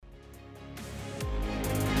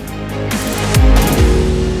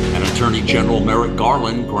Attorney General Merrick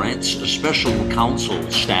Garland grants special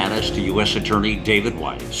counsel status to U.S. Attorney David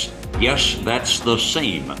Weiss. Yes, that's the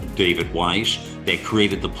same David Weiss that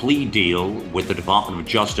created the plea deal with the Department of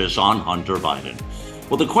Justice on Hunter Biden.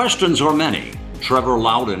 Well, the questions are many. Trevor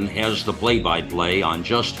Loudon has the play-by-play on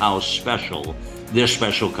just how special this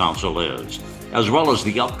special counsel is, as well as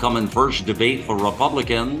the upcoming first debate for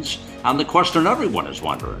Republicans. And the question everyone is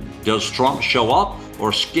wondering, does Trump show up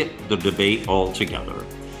or skip the debate altogether?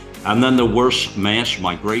 And then the worst mass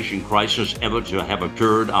migration crisis ever to have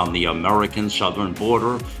occurred on the American southern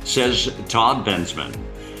border, says Todd Bensman.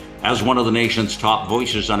 As one of the nation's top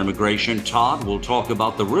voices on immigration, Todd will talk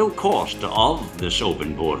about the real cost of this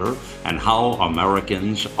open border and how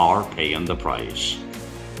Americans are paying the price.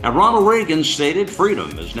 And Ronald Reagan stated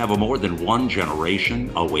freedom is never more than one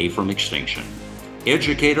generation away from extinction.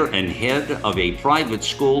 Educator and head of a private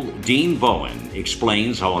school, Dean Bowen,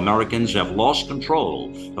 explains how Americans have lost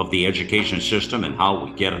control of the education system and how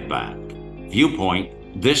we get it back.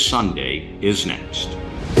 Viewpoint This Sunday is next.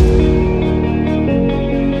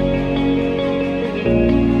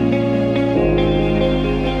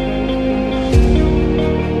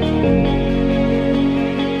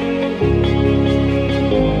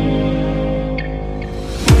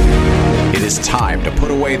 It's time to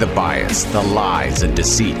put away the bias, the lies, and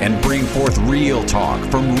deceit, and bring forth real talk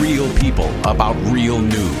from real people about real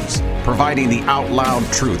news, providing the out loud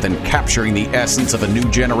truth and capturing the essence of a new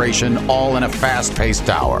generation, all in a fast-paced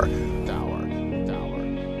hour.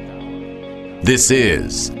 This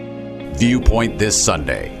is Viewpoint This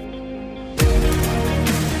Sunday.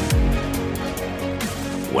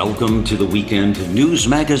 Welcome to the weekend news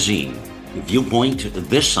magazine, Viewpoint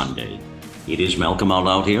This Sunday. It is Malcolm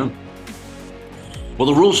out here.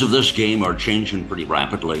 Well, the rules of this game are changing pretty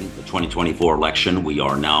rapidly. The 2024 election, we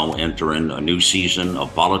are now entering a new season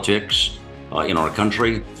of politics in our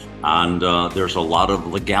country. And there's a lot of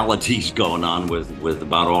legalities going on with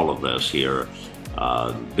about all of this here.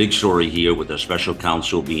 Big story here with a special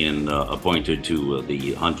counsel being appointed to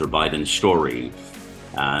the Hunter Biden story.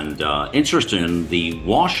 And interesting, the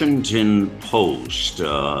Washington Post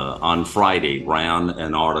on Friday ran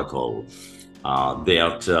an article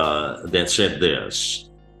that said this.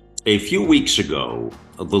 A few weeks ago,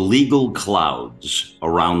 the legal clouds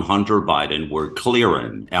around Hunter Biden were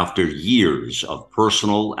clearing after years of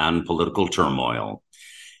personal and political turmoil.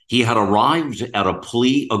 He had arrived at a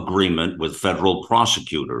plea agreement with federal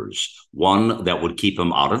prosecutors, one that would keep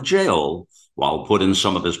him out of jail while putting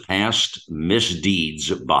some of his past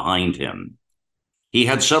misdeeds behind him. He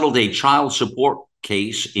had settled a child support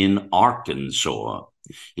case in Arkansas.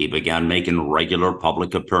 He began making regular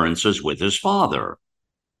public appearances with his father.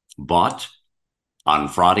 But on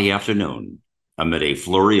Friday afternoon, amid a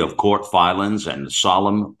flurry of court filings and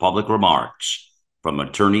solemn public remarks from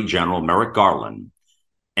Attorney General Merrick Garland,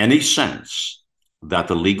 any sense that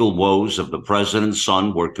the legal woes of the president's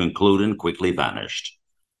son were concluding quickly vanished.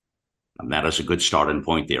 And that is a good starting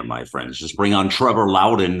point there, my friends. Let's bring on Trevor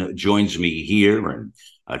Loudon, joins me here. And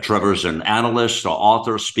Trevor's an analyst,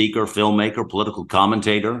 author, speaker, filmmaker, political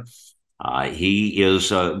commentator. He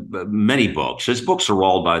is many books. His books are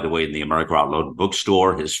all, by the way, in the America Out Loud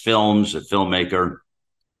bookstore. His films, a filmmaker.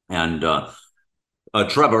 And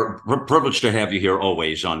Trevor, privileged to have you here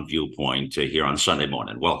always on Viewpoint here on Sunday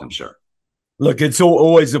morning. Welcome, sir. Look, it's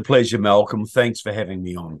always a pleasure, Malcolm. Thanks for having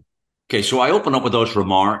me on. Okay, so I open up with those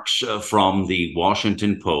remarks from the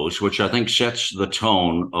Washington Post, which I think sets the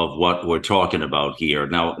tone of what we're talking about here.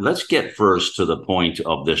 Now, let's get first to the point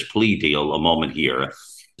of this plea deal a moment here.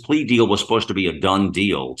 The plea deal was supposed to be a done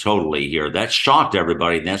deal totally here. That shocked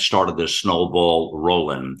everybody, and that started this snowball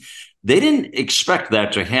rolling. They didn't expect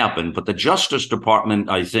that to happen, but the Justice Department,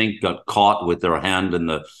 I think, got caught with their hand in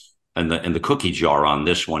the cookie jar on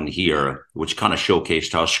this one here, which kind of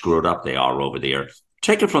showcased how screwed up they are over there.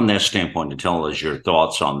 Take it from that standpoint and tell us your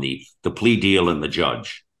thoughts on the plea deal and the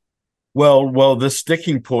judge. Well, the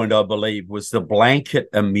sticking point, I believe, was the blanket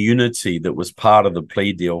immunity that was part of the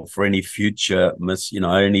plea deal for any future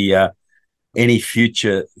any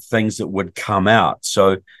future things that would come out.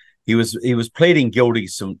 So he was pleading guilty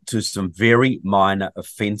to some very minor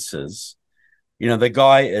offenses. You know, the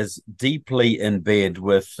guy is deeply in bed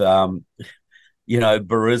with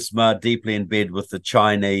Burisma, deeply in bed with the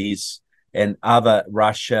Chinese and other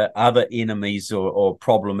Russia, other enemies or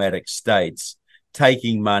problematic states,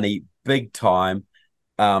 taking money big time,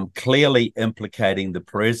 clearly implicating the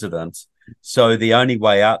president. So the only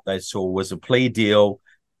way out they saw was a plea deal,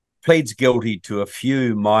 pleads guilty to a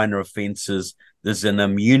few minor offenses. There's an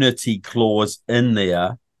immunity clause in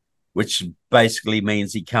there, which basically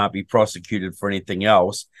means he can't be prosecuted for anything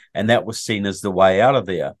else. And that was seen as the way out of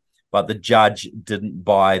there. but the judge didn't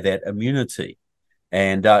buy that immunity,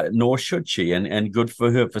 and nor should she. And good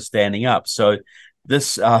for her for standing up. So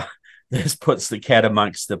this this puts the cat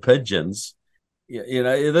amongst the pigeons.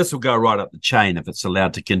 This will go right up the chain if it's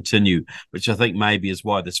allowed to continue, which I think maybe is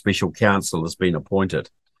why the special counsel has been appointed.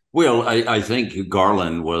 Well, I think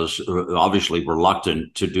Garland was obviously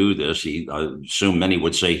reluctant to do this. I assume many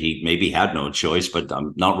would say he maybe had no choice, but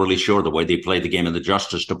I'm not really sure. The way they play the game in the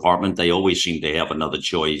Justice Department, they always seem to have another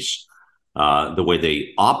choice, the way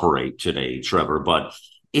they operate today, Trevor. But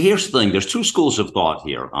here's the thing. There's two schools of thought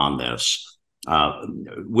here on this.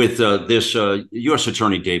 With this U.S.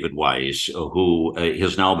 Attorney David Weiss, who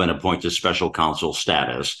has now been appointed special counsel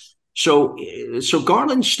status. So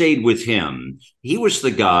Garland stayed with him. He was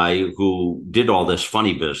the guy who did all this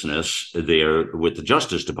funny business there with the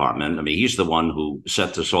Justice Department. I mean, he's the one who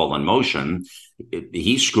set this all in motion.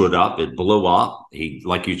 He screwed up. It blew up. He,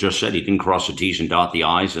 like you just said, he didn't cross the T's and dot the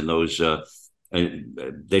I's, and those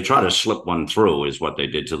they try to slip one through is what they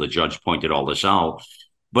did till the judge pointed all this out.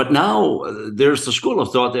 But now there's the school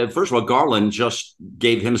of thought that, first of all, Garland just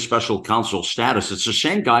gave him special counsel status. It's the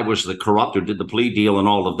same guy was the corrupt who did the plea deal and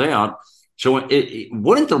all of that. So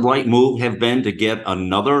wouldn't the right move have been to get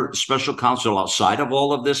another special counsel outside of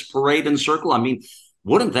all of this parade and circle? I mean,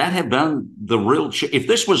 wouldn't that have been the real if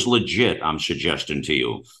this was legit, I'm suggesting to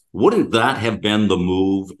you, wouldn't that have been the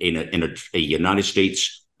move a United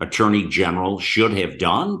States Attorney General should have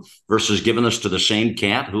done versus giving this to the same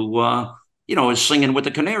cat who is singing with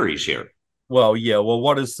the canaries here? Well, yeah. Well,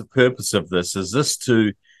 what is the purpose of this? Is this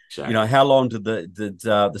to, exactly. How long did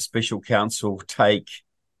the special counsel take?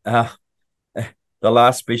 The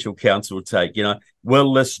last special counsel take?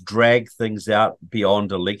 Will this drag things out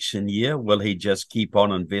beyond election year? Will he just keep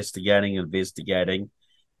on investigating?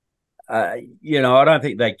 I don't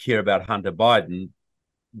think they care about Hunter Biden.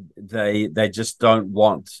 They just don't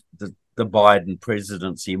want the Biden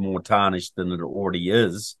presidency more tarnished than it already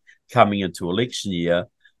is coming into election year.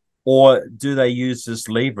 Or do they use this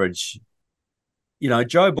leverage?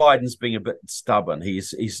 Joe Biden's being a bit stubborn.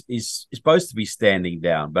 He's supposed to be standing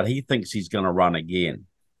down, but he thinks he's going to run again.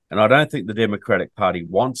 And I don't think the Democratic Party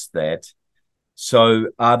wants that. So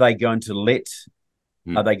are they going to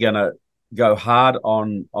are they going to go hard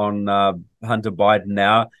on Hunter Biden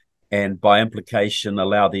now and by implication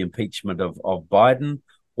allow the impeachment of Biden?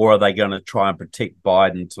 Or are they going to try and protect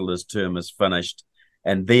Biden till his term is finished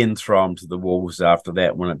and then throw him to the wolves after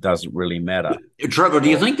that when it doesn't really matter? Trevor, do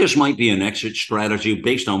you think this might be an exit strategy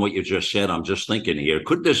based on what you just said? I'm just thinking here,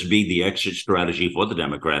 could this be the exit strategy for the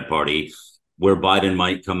Democrat Party where Biden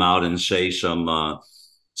might come out and say some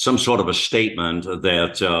sort of a statement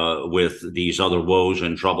that with these other woes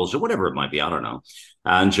and troubles or whatever it might be, I don't know,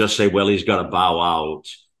 and just say, well, he's got to bow out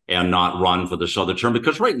and not run for this other term?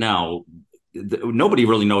 Because right now, nobody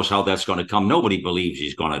really knows how that's going to come. Nobody believes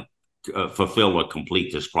he's going to fulfill or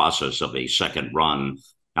complete this process of a second run.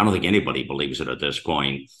 I don't think anybody believes it at this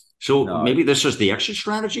point. So no. Maybe this is the exit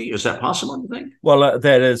strategy. Is that possible, you think? Well,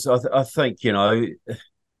 that is, I think, I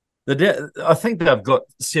think they've got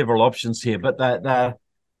several options here, but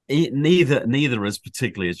neither is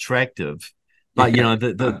particularly attractive. But,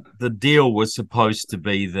 the deal was supposed to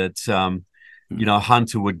be that,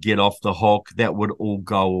 Hunter would get off the hook. That would all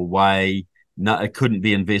go away. No, it couldn't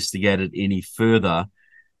be investigated any further.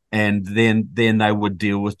 And then they would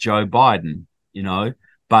deal with Joe Biden,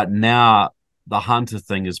 But now the Hunter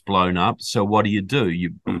thing is blown up. So what do?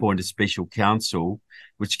 You appoint a special counsel,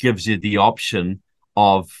 which gives you the option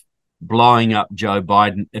of blowing up Joe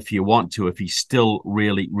Biden if you want to, if he's still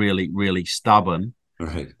really, really, really stubborn.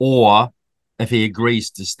 Right. Or if he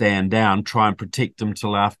agrees to stand down, try and protect him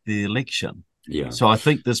till after the election. Yeah. So I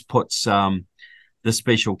think this puts the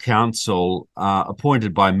special counsel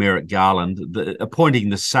appointed by Merrick Garland, appointing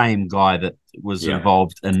the same guy that was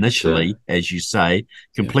involved initially, as you say,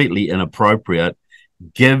 completely inappropriate,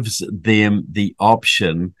 gives them the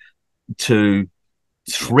option to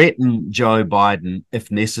threaten Joe Biden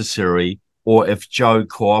if necessary, or if Joe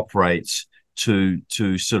cooperates to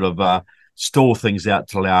sort of stall things out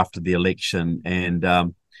till after the election.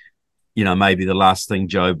 And maybe the last thing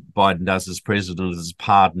Joe Biden does as president is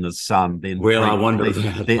pardon his son. Then, I wonder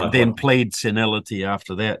then plead senility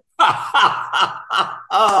after that.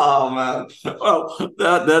 Oh man! Well,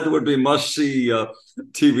 that would be must see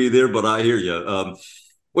TV there. But I hear you.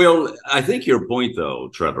 Well, I think your point, though,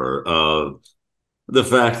 Trevor, the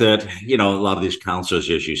fact that a lot of these counsels,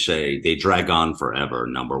 as you say, they drag on forever.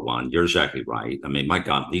 Number one, you're exactly right. I mean, my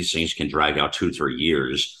God, these things can drag out 2-3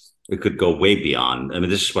 years. It could go way beyond. I mean,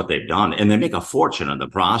 this is what they've done. And they make a fortune in the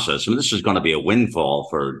process. I mean, this is going to be a windfall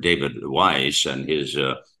for David Weiss and his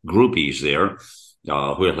groupies there.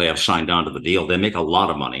 who have signed on to the deal. They make a lot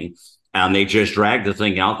of money. And they just drag the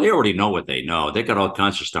thing out. They already know what they know. They got all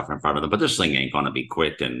kinds of stuff in front of them, but this thing ain't going to be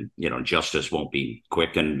quick, and justice won't be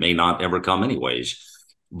quick, and may not ever come anyways.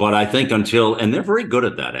 But I think and they're very good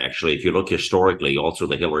at that, actually. If you look historically, all through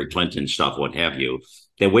the Hillary Clinton stuff, what have you,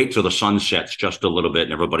 they wait till the sun sets just a little bit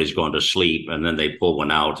and everybody's going to sleep, and then they pull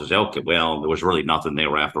one out to say, okay, well, there was really nothing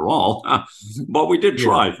there after all. But we did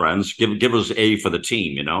try, friends. Give us A for the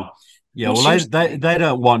team, Yeah, well, they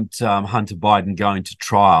don't want Hunter Biden going to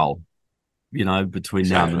trial, between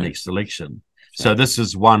now and the next election. Exactly. So this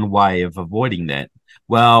is one way of avoiding that.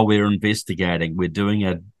 Well, we're investigating. We're doing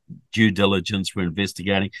a due diligence. We're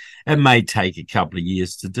investigating. It may take a couple of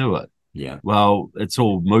years to do it. Yeah. Well, it's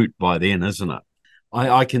all moot by then, isn't it?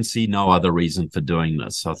 I can see no other reason for doing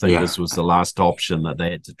this. I think this was the last option that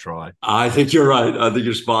they had to try. I think you're right. I think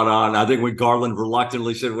you're spot on. I think when Garland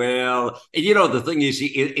reluctantly said, well, the thing is,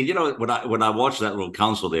 when I watched that little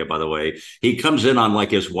counsel there, by the way, he comes in on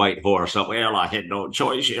like his white horse. Well, I had no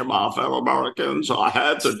choice here, my fellow Americans. I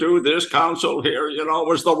had to do this counsel here. It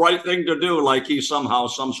was the right thing to do. Like he's somehow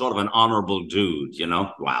some sort of an honorable dude,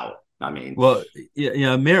 Wow. I mean. Well,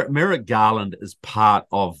 Merrick Garland is part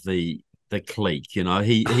of the clique. He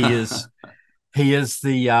is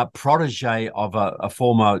the protege of a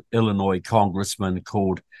former Illinois congressman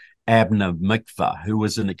called Abner Mikva, who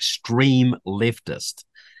was an extreme leftist.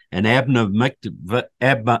 And Abner Mikva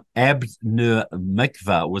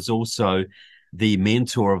was also the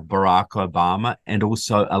mentor of Barack Obama, and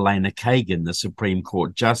also Elena Kagan, the Supreme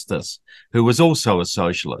Court justice, who was also a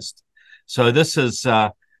socialist. So this is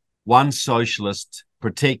one socialist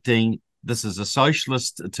protecting. This is a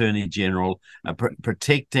socialist attorney general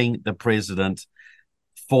protecting the president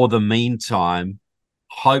for the meantime,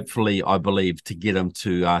 hopefully, I believe, to get him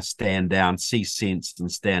to stand down, see sense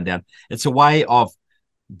and stand down. It's a way of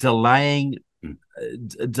delaying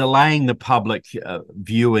the public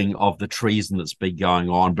viewing of the treason that's been going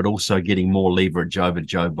on, but also getting more leverage over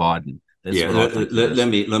Joe Biden.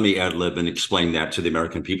 Let me ad lib and explain that to the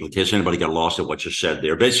American people in case anybody got lost at what you said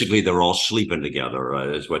there. Basically, they're all sleeping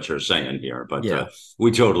together, is what you're saying here. But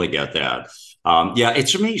we totally get that.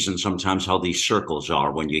 It's amazing sometimes how these circles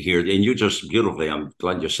are when you hear, and you just beautifully, I'm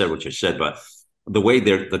glad you said what you said, but the way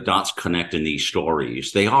the dots connect in these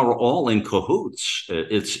stories, they are all in cahoots.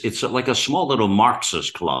 It's like a small little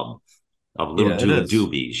Marxist club of little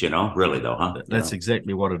doobies, really though, huh? That's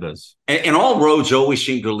exactly what it is. And all roads always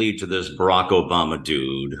seem to lead to this Barack Obama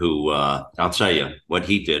dude who, I'll tell you, what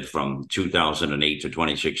he did from 2008 to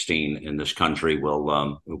 2016 in this country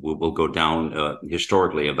will go down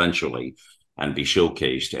historically eventually and be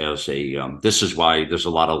showcased as this is why there's a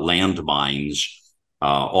lot of landmines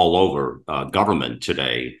all over government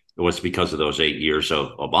today. It was because of those 8 years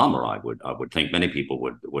of Obama. I would think many people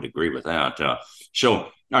would agree with that. All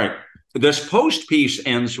right. This post piece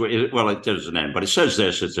ends with, well, it doesn't end, but it says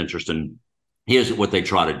this. It's interesting. Here's what they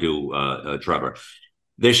try to do, Trevor.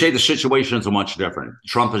 They say the situation is much different.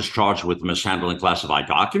 Trump is charged with mishandling classified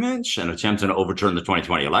documents and attempting to overturn the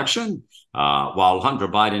 2020 election, while Hunter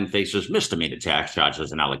Biden faces misdemeanor tax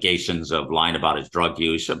charges and allegations of lying about his drug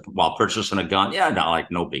use while purchasing a gun.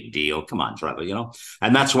 No big deal. Come on, Trevor,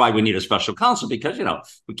 And that's why we need a special counsel because,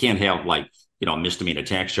 we can't have misdemeanor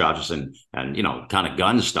tax charges and kind of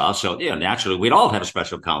gun stuff. So, naturally, we'd all have a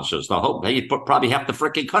special counsel. It's the hope. Probably half the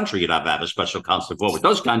freaking country you'd have a special counsel for with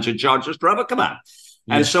those kinds of charges, Trevor. Come on.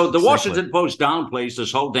 And so the Washington Post downplays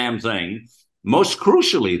this whole damn thing. Most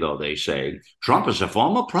crucially, though, they say Trump is a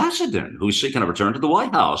former president who's seeking a return to the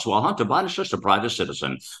White House, while Hunter Biden is just a private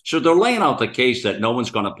citizen. So they're laying out the case that no one's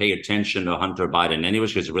going to pay attention to Hunter Biden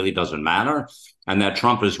anyways because it really doesn't matter, and that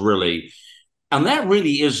Trump is really... And that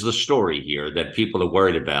really is the story here that people are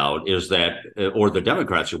worried about is that, or the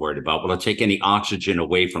Democrats are worried about, will it take any oxygen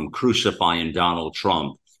away from crucifying Donald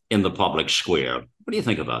Trump in the public square? What do you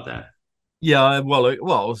think about that? Yeah,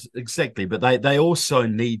 well, exactly. But they also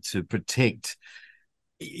need to protect,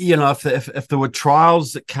 if there were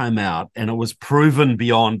trials that came out and it was proven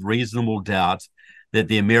beyond reasonable doubt that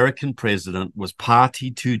the American president was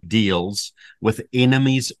party to deals with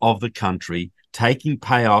enemies of the country, taking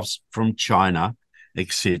payoffs from China,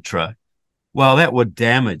 etc. Well, that would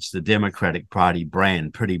damage the Democratic Party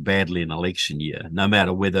brand pretty badly in election year, no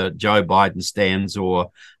matter whether Joe Biden stands or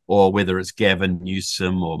whether it's Gavin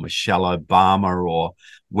Newsom or Michelle Obama or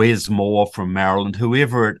Wes Moore from Maryland,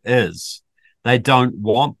 whoever it is. They don't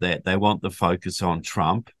want that. They want the focus on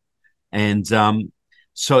Trump. And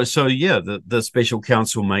So the special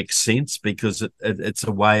counsel makes sense because it's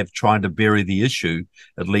a way of trying to bury the issue,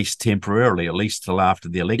 at least temporarily, at least till after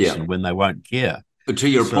the election when they won't care. To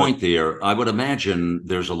your point there, I would imagine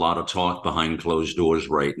there's a lot of talk behind closed doors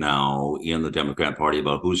right now in the Democrat Party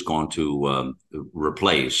about who's going to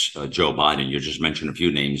replace Joe Biden. You just mentioned a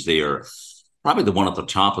few names there. Probably the one at the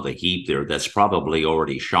top of the heap there that's probably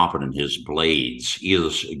already sharpening his blades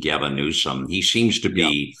is Gavin Newsom. He seems to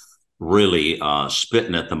be really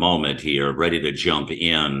spitting at the moment here, ready to jump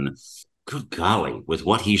in. Good golly, with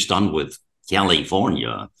what he's done with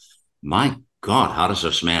California, my God, how does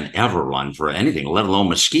this man ever run for anything, let alone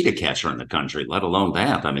mosquito catcher in the country, let alone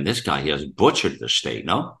that? I mean, this guy has butchered the state,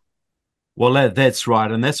 no? Well, that's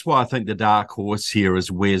right. And that's why I think the dark horse here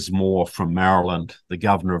is Wes Moore from Maryland, the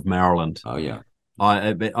governor of Maryland. Oh, yeah.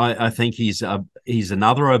 I think he's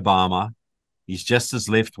another Obama. He's just as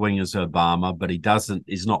left-wing as Obama, but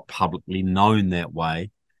he's not publicly known that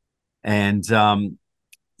way. And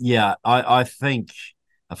I think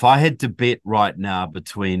if I had to bet right now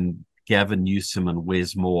between Gavin Newsom and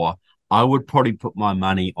Wes Moore, I would probably put my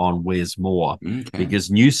money on Wes Moore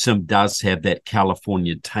because Newsom does have that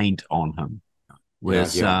California taint on him.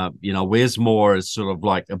 Whereas, Wes Moore is sort of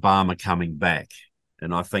like Obama coming back.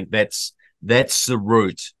 And I think that's the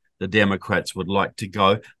route the Democrats would like to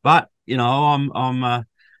go. But,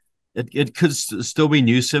 it could still be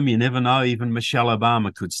Newsom. You never know. Even Michelle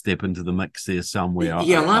Obama could step into the mix there somewhere.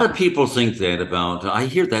 Yeah, a lot of people think that I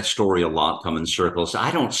hear that story a lot come in circles.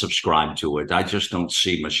 I don't subscribe to it. I just don't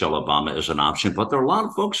see Michelle Obama as an option, but there are a lot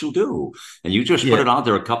of folks who do. And you just put it out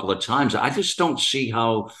there a couple of times. I just don't see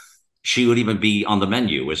how she would even be on the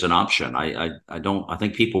menu as an option. I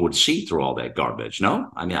think people would see through all that garbage. No?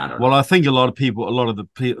 I mean, I don't know. Well, I think a lot of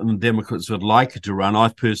the Democrats would like her to run. I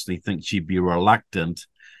personally think she'd be reluctant.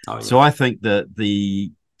 Oh, yeah. So I think that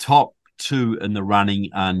the top two in the running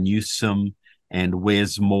are Newsom and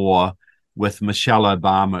Wes Moore, with Michelle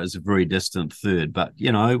Obama as a very distant third. But,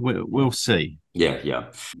 we'll see. Yeah.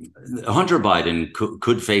 Hunter Biden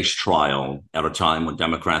could face trial at a time when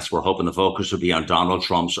Democrats were hoping the focus would be on Donald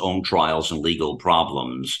Trump's own trials and legal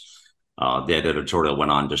problems. That editorial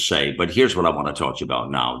went on to say. But here's what I want to talk to you about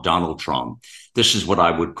now. Donald Trump. This is what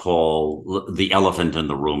I would call the elephant in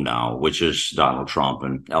the room now, which is Donald Trump,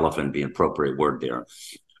 and elephant being an appropriate word there.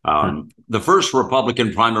 The first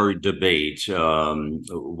Republican primary debate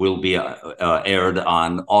will be aired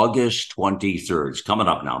on August 23rd. It's coming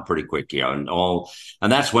up now, pretty quick, and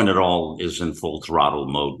that's when it all is in full throttle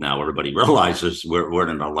mode now. Everybody realizes we're in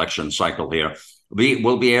an election cycle here.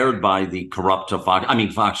 Will be aired by the corrupt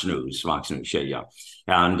Fox News,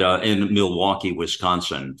 and in Milwaukee,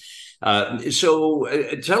 Wisconsin. So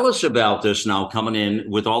tell us about this now, coming in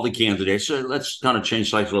with all the candidates. Let's kind of change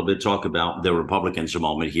sides a little bit, talk about the Republicans a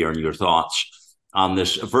moment here and your thoughts on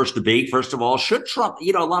this first debate. First of all, should Trump,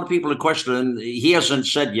 a lot of people are questioning, he hasn't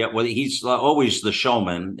said yet whether he's always the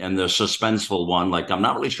showman and the suspenseful one. Like, I'm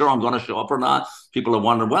not really sure I'm going to show up or not. People are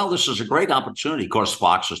wondering, well, this is a great opportunity. Of course,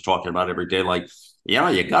 Fox is talking about every day, like,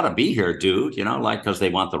 you got to be here, dude, because they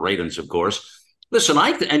want the ratings, of course. Listen,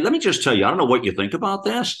 and let me just tell you, I don't know what you think about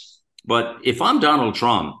this, but if I'm Donald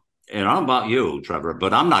Trump, and I don't know about you, Trevor,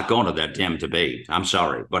 but I'm not going to that damn debate. I'm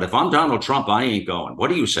sorry. But if I'm Donald Trump, I ain't going. What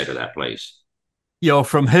do you say to that, please?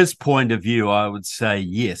 From his point of view, I would say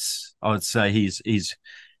yes. I would say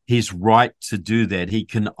he's right to do that. He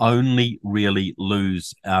can only really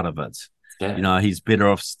lose out of it. Yeah. He's better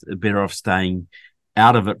off staying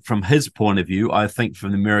out of it from his point of view. I think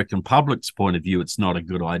from the American public's point of view, it's not a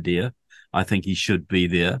good idea. I think he should be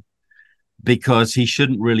there because he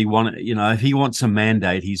shouldn't really want to, if he wants a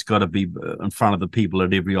mandate, he's got to be in front of the people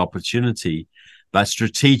at every opportunity. But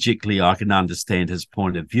strategically, I can understand his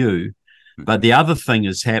point of view. But the other thing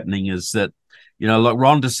is happening is that, look,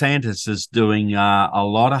 Ron DeSantis is doing a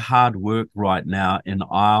lot of hard work right now in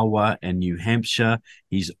Iowa and New Hampshire.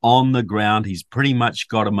 He's on the ground. He's pretty much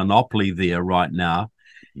got a monopoly there right now.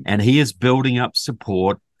 And he is building up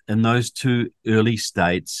support in those two early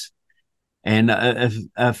states. And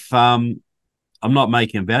if I'm not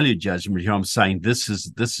making a value judgment here, I'm saying this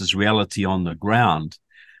is reality on the ground.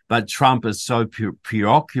 But Trump is so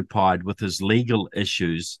preoccupied with his legal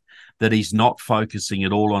issues that he's not focusing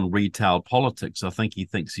at all on retail politics. I think he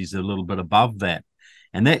thinks he's a little bit above that.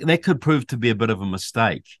 And that could prove to be a bit of a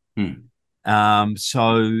mistake.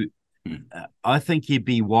 So I think he'd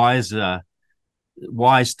be wise to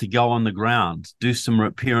go on the ground, do some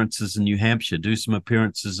appearances in New Hampshire, do some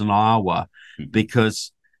appearances in Iowa,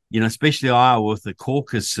 because, especially Iowa with the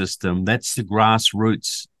caucus system, that's the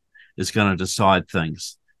grassroots is going to decide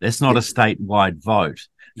things. That's not a statewide vote.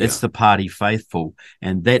 That's the party faithful.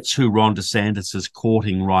 And that's who Ron DeSantis is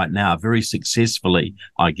courting right now, very successfully,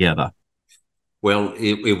 I gather. Well,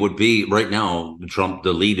 it would be right now, Trump,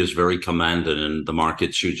 the lead is very commanding in the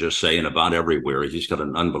markets, you just say, and about everywhere. He's got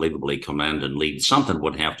an unbelievably commanding lead. Something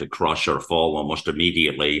would have to crush or fall almost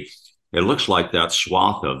immediately. It looks like that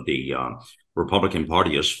swath of the Republican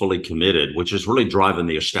Party is fully committed, which is really driving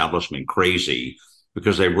the establishment crazy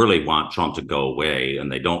because they really want Trump to go away,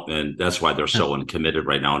 and they don't, and that's why they're so uncommitted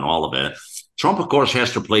right now in all of it. Trump, of course,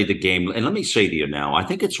 has to play the game. And let me say to you now, I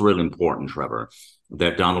think it's really important, Trevor,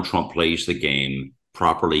 that Donald Trump plays the game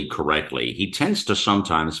properly, correctly. He tends to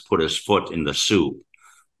sometimes put his foot in the soup.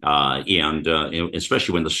 And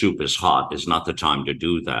especially when the soup is hot, is not the time to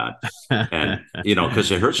do that. And, because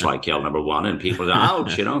it hurts like hell, number one, and people go,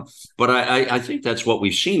 ouch, But I think that's what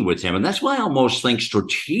we've seen with him. And that's why I almost think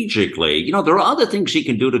strategically, there are other things he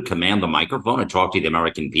can do to command the microphone and talk to the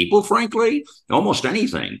American people, frankly, almost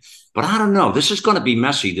anything. But I don't know. This is going to be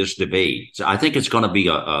messy, this debate. I think it's going to be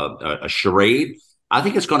a charade. I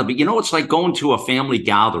think it's going to be, it's like going to a family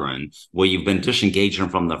gathering where you've been disengaging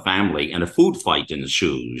from the family and a food fight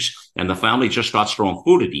ensues and the family just starts throwing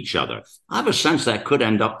food at each other. I have a sense that could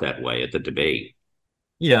end up that way at the debate.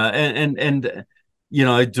 Yeah. And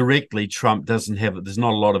directly Trump doesn't have it. There's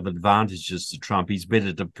not a lot of advantages to Trump. He's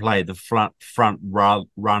better to play the front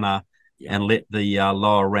runner and let the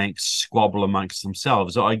lower ranks squabble amongst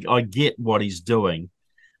themselves. I get what he's doing,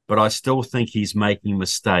 but I still think he's making a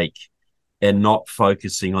mistake and not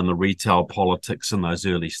focusing on the retail politics in those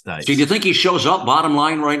early stages. So do you think he shows up, bottom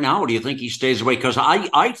line, right now, or do you think he stays away? Because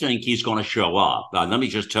I think he's going to show up. Let me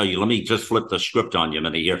just tell you, let me just flip the script on you a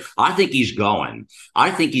minute here. I think he's going.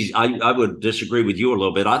 I would disagree with you a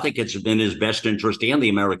little bit. I think it's in his best interest and the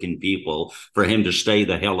American people for him to stay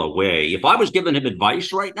the hell away. If I was giving him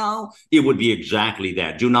advice right now, it would be exactly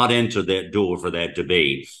that. Do not enter that door for that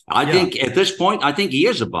debate. I think at this point, I think he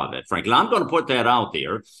is above it, frankly. I'm going to put that out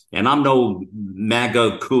there, and I'm no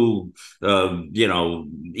MAGA coup,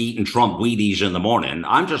 eating Trump Wheaties in the morning.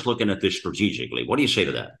 I'm just looking at this strategically. What do you say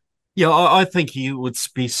to that? Yeah, I think he would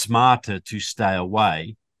be smarter to stay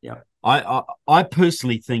away. Yeah, I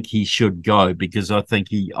personally think he should go because I think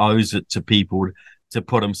he owes it to people to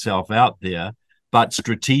put himself out there. But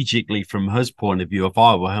strategically, from his point of view, if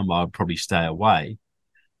I were him, I would probably stay away.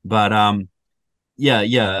 But I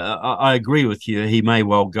agree with you. He may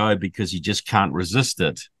well go because he just can't resist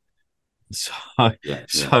it. So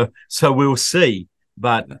we'll see.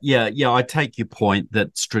 But I take your point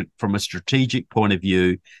that from a strategic point of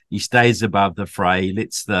view, he stays above the fray,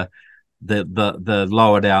 lets the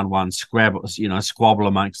lower down ones squabble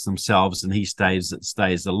amongst themselves, and he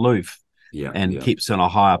stays aloof and keeps on a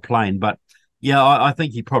higher plane. But I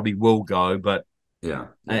think he probably will go. But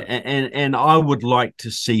and I would like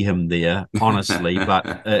to see him there, honestly,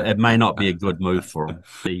 but it may not be a good move for him.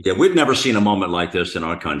 Yeah, we've never seen a moment like this in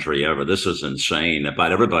our country ever. This is insane.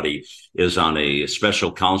 But everybody is on a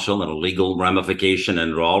special counsel and a legal ramification,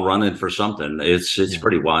 and we're all running for something. It's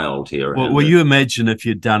pretty wild here. Well, you imagine if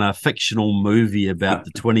you'd done a fictional movie about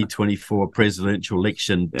the 2024 presidential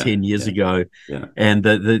election 10 years ago, and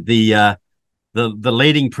the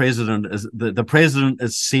leading president is the president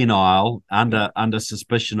is senile under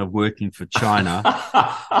suspicion of working for China,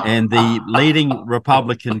 and the leading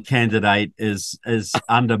Republican candidate is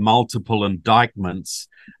under multiple indictments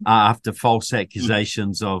after false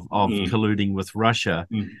accusations of colluding with Russia.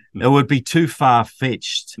 It would be too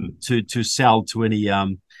far-fetched to sell to any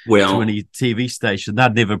TV station.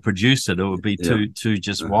 They'd never produce it. It would be too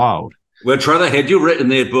just wild. Well, Trevor, had you written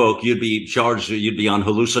that book, you'd be charged, you'd be on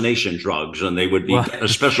hallucination drugs, and they would be a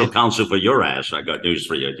special counsel for your ass. I got news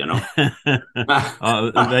for you, They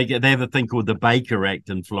have a thing called the Baker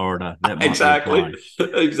Act in Florida. Exactly.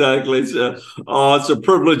 So, it's a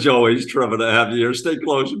privilege always, Trevor, to have you here. Stay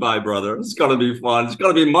close by, brother. It's going to be fun. It's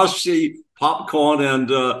going to be must-see popcorn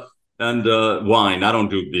and wine. I don't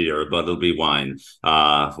do beer, but it'll be wine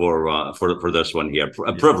for this one here.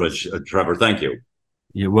 A privilege, Trevor. Thank you.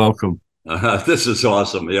 You're welcome. This is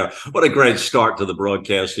awesome. Yeah. What a great start to the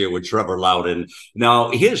broadcast here with Trevor Loudon.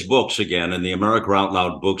 Now, his books, again, in the America Out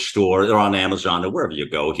Loud bookstore, they're on Amazon or wherever you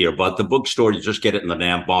go here, but the bookstore, you just get it in the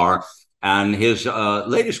Nav bar. And his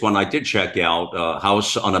latest one I did check out,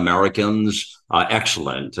 House Un-Americans,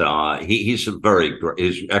 excellent. He's he's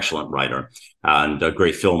an excellent writer and a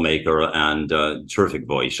great filmmaker and terrific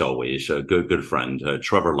voice always. A good friend,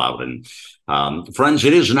 Trevor Loudon. Friends,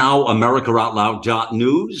 it is now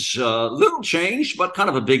AmericaOutloud.news. Little change, but kind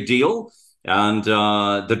of a big deal. And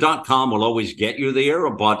the .com will always get you there,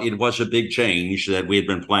 but it was a big change that we had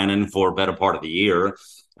been planning for a better part of the year.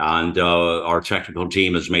 And our technical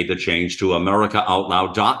team has made the change to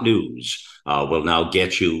AmericaOutloud.news. Will now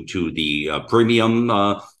get you to the premium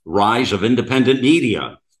rise of independent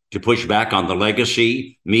media. to push back on the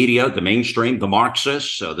legacy media, the mainstream, the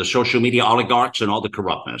Marxists, the social media oligarchs, and all the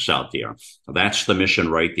corruptness out there. That's the mission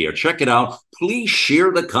right there. Check it out. Please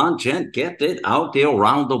share the content. Get it out there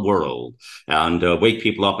around the world and wake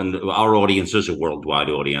people up. And our audience is a worldwide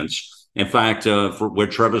audience. In fact, where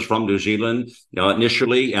Trevor's from, New Zealand,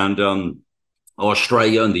 initially, and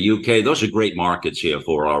Australia and the UK, those are great markets here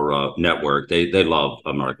for our network. They love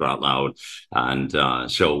America Out Loud. And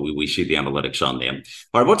so we see the analytics on them.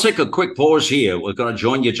 All right, we'll take a quick pause here. We're going to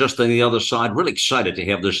join you just on the other side. Really excited to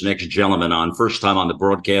have this next gentleman on. First time on the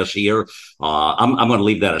broadcast here. I'm going to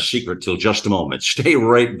leave that a secret till just a moment. Stay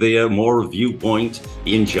right there. More Viewpoint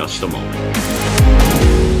in just a moment.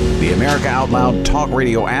 The America Out Loud Talk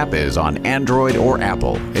Radio app is on Android or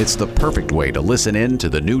Apple. It's the perfect way to listen in to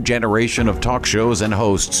the new generation of talk shows and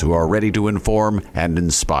hosts who are ready to inform and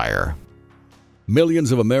inspire.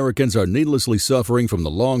 Millions of Americans are needlessly suffering from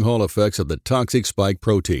the long-haul effects of the toxic spike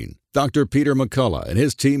protein. Dr. Peter McCullough and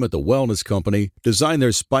his team at the Wellness Company designed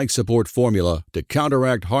their spike support formula to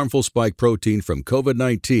counteract harmful spike protein from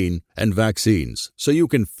COVID-19 and vaccines so you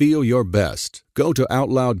can feel your best. Go to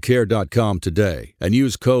OutLoudCare.com today and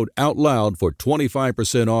use code OUTLOUD for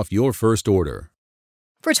 25% off your first order.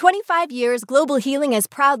 For 25 years, Global Healing has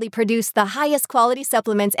proudly produced the highest quality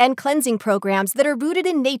supplements and cleansing programs that are rooted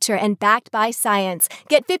in nature and backed by science.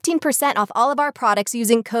 Get 15% off all of our products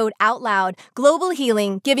using code OUTLOUD. Global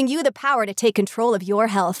Healing, giving you the power to take control of your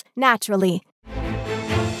health naturally.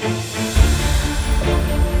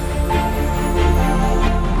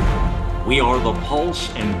 We are the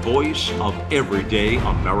pulse and voice of everyday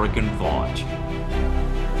American thought.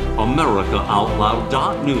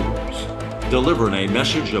 AmericaOutloud.news. Delivering a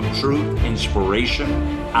message of truth, inspiration,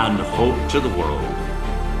 and hope to the world.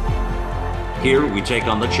 Here we take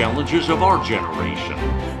on the challenges of our generation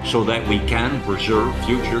so that we can preserve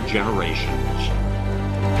future generations.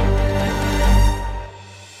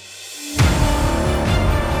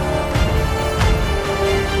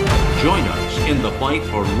 Join us in the fight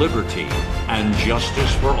for liberty and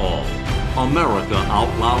justice for all. America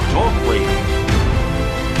Out Loud Talk Radio.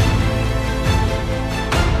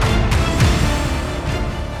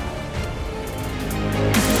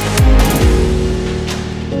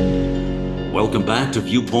 Welcome back to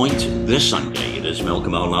Viewpoint This Sunday. It is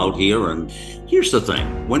Malcolm Out Loud here, and here's the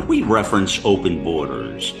thing. When we reference open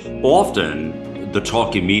borders, often the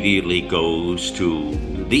talk immediately goes to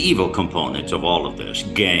the evil component of all of this.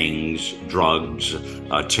 Gangs, drugs,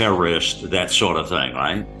 terrorists, that sort of thing,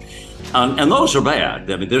 right? And those are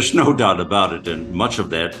bad. I mean, there's no doubt about it, and much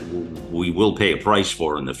of that we will pay a price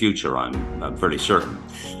for in the future, I'm pretty certain.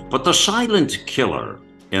 But the silent killer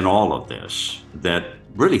in all of this that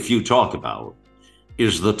really few talk about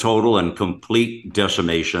is the total and complete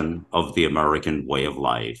decimation of the American way of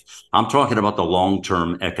life. I'm talking about the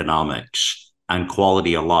long-term economics and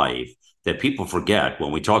quality of life that people forget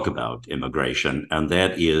when we talk about immigration, and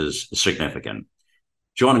that is significant.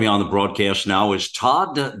 Joining me on the broadcast now is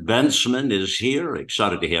Todd Bensman is here.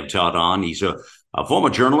 Excited to have Todd on. He's a former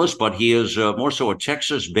journalist, but he is more so a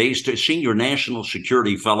Texas-based senior national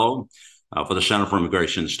security fellow for the Center for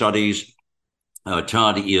Immigration Studies.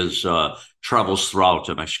 Todd travels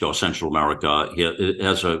throughout Mexico, Central America. He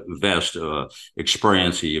has a vast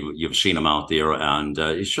experience. You've seen him out there, and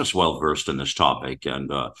he's just well versed in this topic. And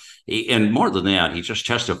more than that, he just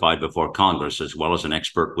testified before Congress as well as an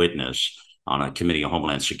expert witness on a committee on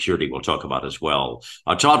Homeland Security we'll talk about as well.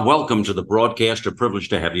 Todd, welcome to the broadcast. A privilege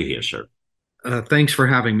to have you here, sir. Thanks for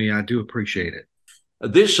having me. I do appreciate it.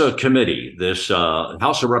 This committee, this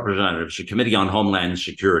House of Representatives, the Committee on Homeland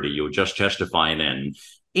Security, you were just testifying in.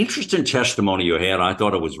 Interesting testimony you had. I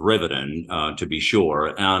thought it was riveting, to be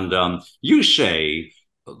sure. And you say,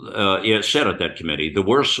 it said at that committee, the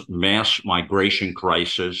worst mass migration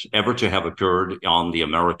crisis ever to have occurred on the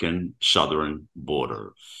American southern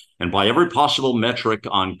border. And by every possible metric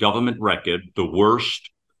on government record, the worst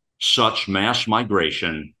such mass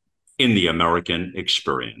migration in the American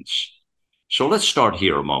experience. So let's start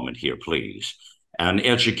here a moment here, please, and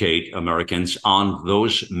educate Americans on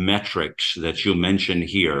those metrics that you mentioned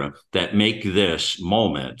here that make this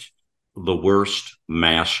moment the worst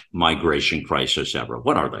mass migration crisis ever.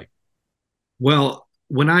 What are they? Well,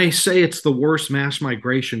 when I say it's the worst mass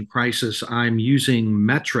migration crisis, I'm using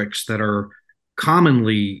metrics that are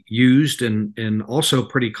commonly used and also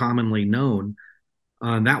pretty commonly known.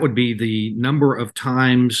 That would be the number of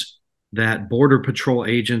times that Border Patrol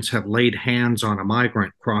agents have laid hands on a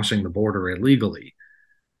migrant crossing the border illegally.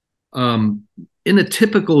 In a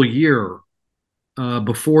typical year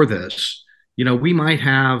before this, we might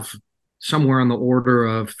have somewhere on the order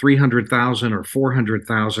of 300,000 or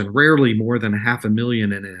 400,000, rarely more than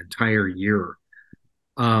 500,000 in an entire year.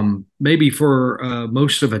 Maybe for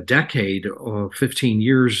most of a decade or 15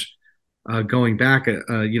 years going back, it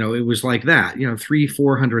was like that,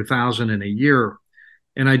 400,000 in a year.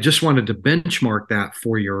 And I just wanted to benchmark that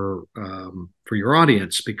for your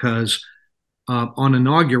audience, because on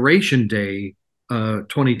Inauguration Day,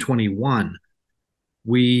 2021,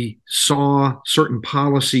 we saw certain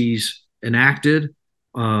policies enacted.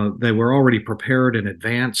 They were already prepared in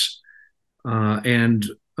advance, and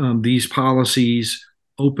these policies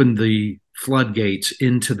opened the floodgates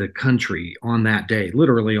into the country on that day,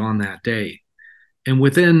 literally on that day. And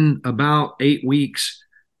within about 8 weeks,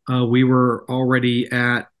 we were already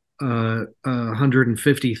at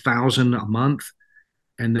 150,000 a month,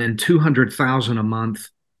 and then 200,000 a month.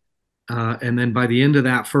 And then by the end of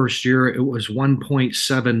that first year, it was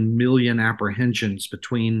 1.7 million apprehensions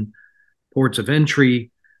between ports of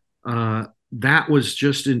entry. That was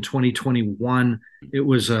just in 2021. It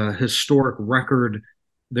was a historic record.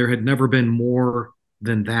 There had never been more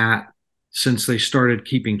than that since they started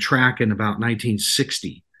keeping track in about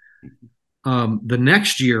 1960. The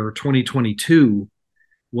next year, 2022,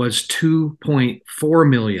 was 2.4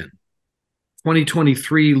 million.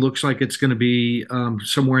 2023 looks like it's going to be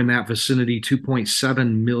somewhere in that vicinity,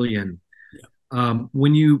 2.7 million. Yeah.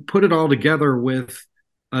 When you put it all together with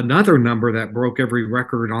another number that broke every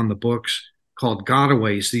record on the books called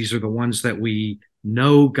gotaways, these are the ones that we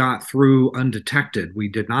know got through undetected. We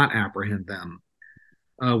did not apprehend them.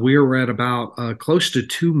 We are at about close to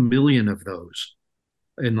 2 million of those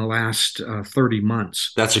in the last 30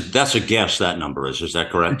 months. That's a guess. That number is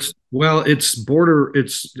that correct?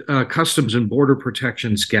 It's Customs and Border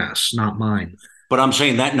Protection's guess, not mine. But I'm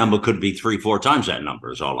saying that number could be 3-4 times that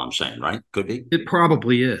number is all I'm saying, right? Could be. It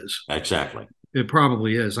probably is. Exactly. It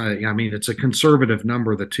probably is. I mean, it's a conservative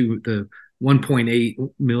number, the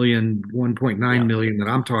 1.8 million, 1.9 million that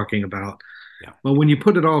I'm talking about. Yeah. But when you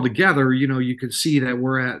put it all together, you can see that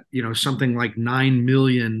we're at, something like 9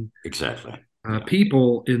 million. Exactly.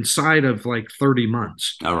 People inside of like 30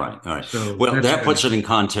 months. All right. So that puts it in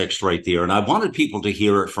context right there. And I wanted people to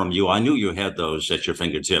hear it from you. I knew you had those at your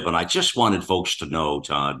fingertip. And I just wanted folks to know,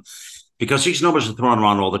 Todd, because these numbers are thrown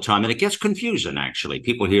around all the time and it gets confusing, actually.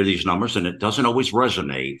 People hear these numbers and it doesn't always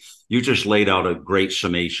resonate. You just laid out a great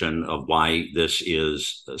summation of why this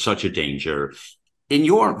is such a danger. In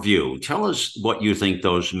your view, tell us what you think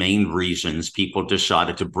those main reasons people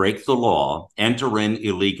decided to break the law, enter in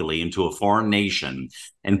illegally into a foreign nation,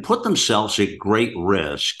 and put themselves at great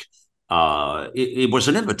risk. It was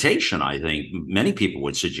an invitation, I think, many people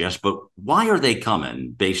would suggest, but why are they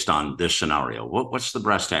coming based on this scenario? What's the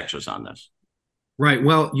brass taxes on this? Right.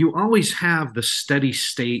 Well, you always have the steady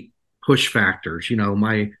state push factors.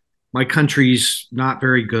 My country's not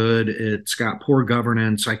very good. It's got poor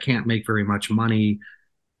governance. I can't make very much money.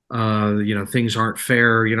 Things aren't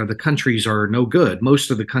fair. The countries are no good.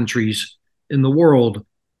 Most of the countries in the world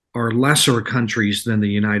are lesser countries than the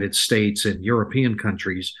United States and European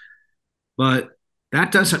countries. But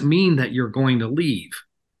that doesn't mean that you're going to leave.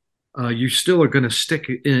 You still are going to stick.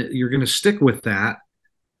 You're going to stick with that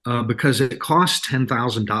because it costs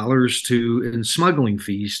 $10,000 in smuggling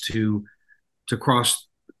fees to cross,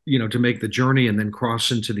 to make the journey and then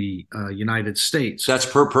cross into the United States. That's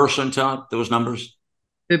per person, Todd, those numbers?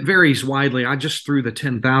 It varies widely. I just threw the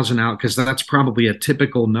 10,000 out because that's probably a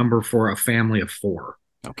typical number for a family of 4.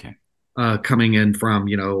 Okay. Coming in from,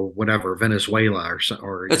 whatever, Venezuela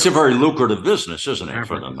or it's a very lucrative business, isn't it,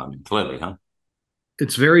 Africa. For them? I mean, clearly, huh?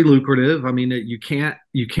 It's very lucrative. I mean, you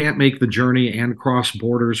can't make the journey and cross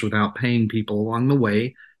borders without paying people along the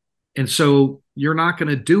way. And so you're not going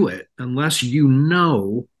to do it unless you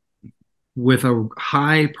know with a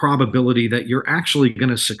high probability that you're actually going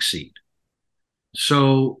to succeed.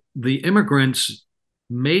 So the immigrants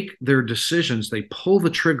make their decisions. They pull the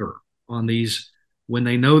trigger on these when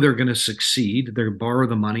they know they're going to succeed. They borrow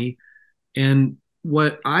the money. And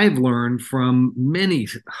what I've learned from many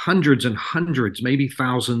hundreds and hundreds, maybe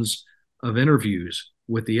thousands of interviews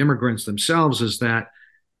with the immigrants themselves is that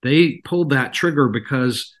they pulled that trigger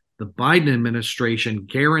because the Biden administration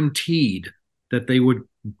guaranteed that they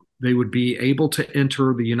would be able to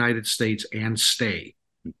enter the United States and stay.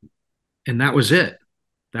 And that was it.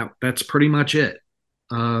 That's pretty much it.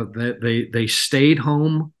 They stayed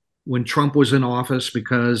home when Trump was in office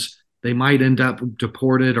because they might end up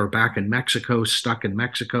deported or back in Mexico, stuck in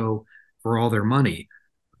Mexico for all their money.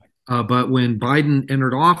 But when Biden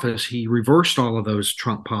entered office, he reversed all of those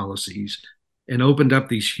Trump policies and opened up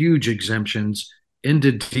these huge exemptions,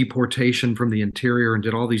 ended deportation from the interior, and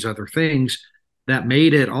did all these other things. that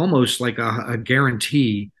made it almost like a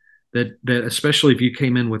guarantee that especially if you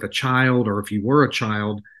came in with a child, or if you were a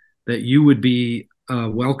child, that you would be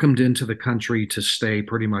welcomed into the country to stay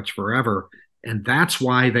pretty much forever. And that's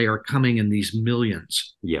why they are coming in these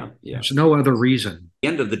millions. Yeah. There's no other reason. At the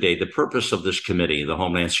end of the day, the purpose of this committee, the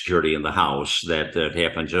Homeland Security in the House, that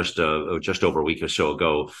happened just over a week or so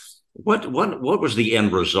ago. What was the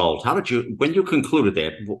end result? How did you, when you concluded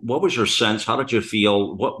that? What was your sense? How did you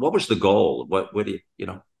feel? What was the goal? What do you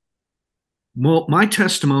know? Well, my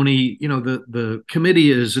testimony, the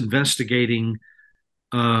committee is investigating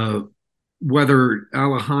whether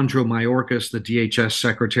Alejandro Mayorkas, the DHS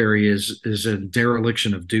secretary, is a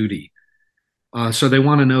dereliction of duty. So they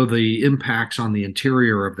want to know the impacts on the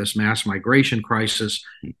interior of this mass migration crisis.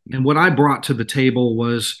 And what I brought to the table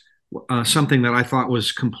was something that I thought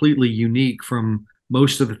was completely unique from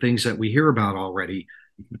most of the things that we hear about already,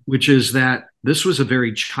 which is that this was a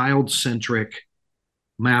very child-centric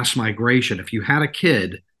mass migration. If you had a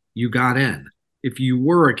kid, you got in. If you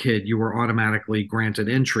were a kid, you were automatically granted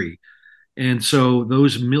entry. And so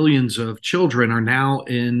those millions of children are now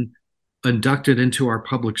inducted into our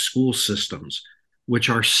public school systems, which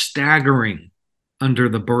are staggering under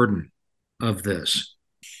the burden of this.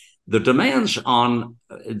 The demands on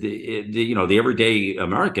the everyday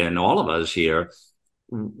American, all of us here,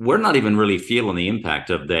 we're not even really feeling the impact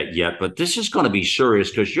of that yet. But this is going to be serious,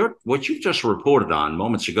 because what you just reported on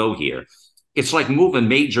moments ago here, it's like moving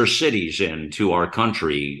major cities into our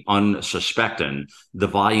country, unsuspecting the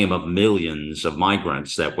volume of millions of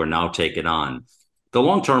migrants that we're now taking on. The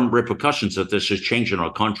long-term repercussions of this is changing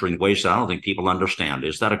our country in ways that I don't think people understand.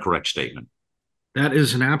 Is that a correct statement? That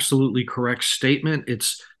is an absolutely correct statement.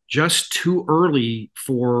 It's just too early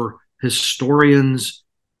for historians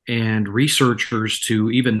and researchers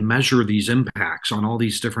to even measure these impacts on all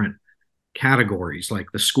these different categories,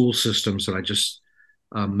 like the school systems that I just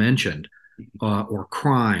mentioned, or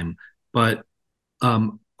crime. But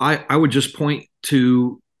I would just point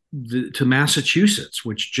to Massachusetts,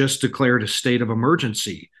 which just declared a state of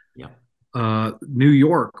emergency. Yeah. New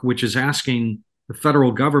York, which is asking the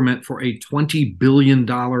federal government for a $20 billion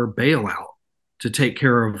bailout to take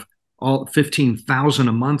care of all 15,000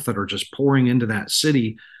 a month that are just pouring into that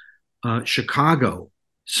city. Chicago,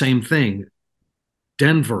 same thing.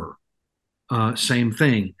 Denver, same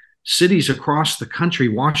thing. Cities across the country,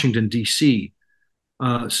 Washington, D.C.,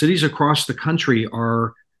 cities across the country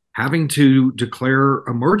are having to declare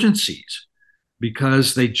emergencies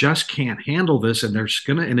because they just can't handle this, and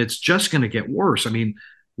it's just gonna get worse. I mean,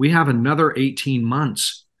 we have another 18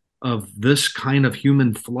 months of this kind of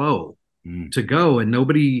human flow to go, and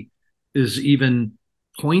nobody is even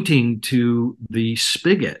pointing to the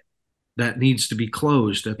spigot that needs to be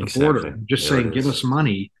closed at the border. Just saying, give us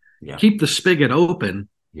money, keep the spigot open.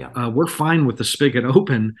 We're fine with the spigot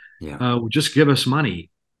open. Just give us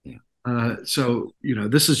money. So,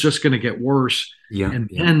 this is just going to get worse.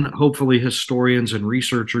 Then hopefully historians and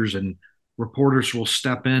researchers and reporters will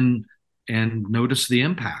step in and notice the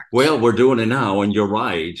impact. Well, we're doing it now, and you're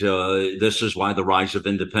right. This is why the rise of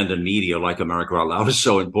independent media like America Out Loud is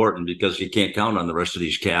so important, because you can't count on the rest of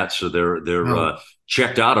these cats, so they're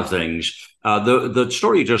checked out of things. The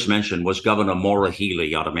story you just mentioned was Governor Maura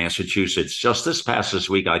Healey out of Massachusetts. Just this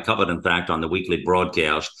week, I covered, in fact, on the weekly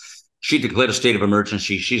broadcast. She declared a state of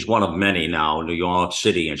emergency. She's one of many now. New York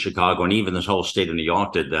City and Chicago, and even this whole state of New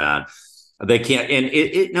York did that. They can't. And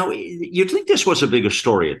you'd think this was a bigger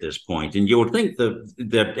story at this point, and you would think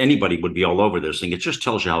that anybody would be all over this thing. It just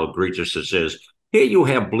tells you how egregious this is. Here you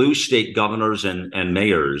have blue state governors and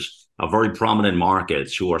mayors of very prominent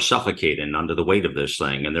markets who are suffocating under the weight of this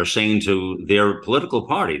thing, and they're saying to their political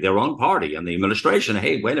party, their own party, and the administration,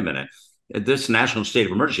 "Hey, wait a minute. This national state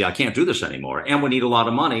of emergency, I can't do this anymore. And we need a lot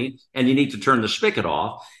of money, and you need to turn the spigot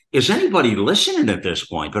off." Is anybody listening at this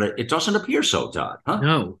point? But it doesn't appear so, Todd.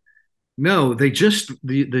 Huh? No, they just,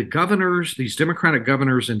 the governors, these Democratic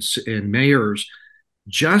governors and mayors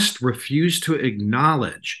just refuse to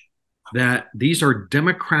acknowledge that these are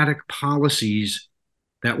Democratic policies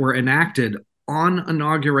that were enacted on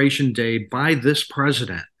Inauguration Day by this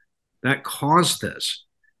president that caused this.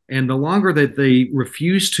 And the longer that they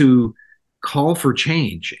refuse to call for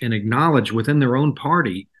change and acknowledge within their own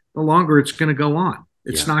party, the longer it's going to go on.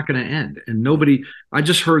 It's not going to end. And I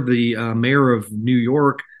just heard the mayor of New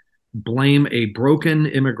York blame a broken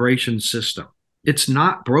immigration system. It's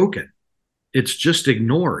not broken. It's just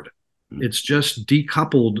ignored. It's just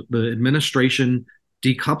decoupled. The administration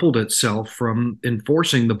decoupled itself from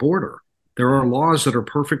enforcing the border. There are laws that are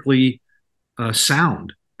perfectly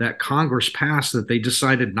sound that Congress passed that they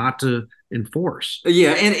decided not to enforce.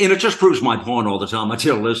 Yeah, and it just proves my point all the time. I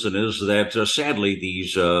tell listeners that sadly,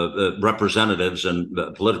 these representatives and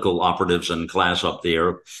political operatives and class up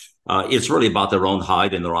there, it's really about their own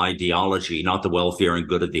hide and their ideology, not the welfare and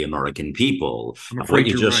good of the American people. What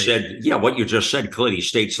you just said, what you just said clearly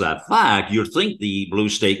states that fact. You'd think the blue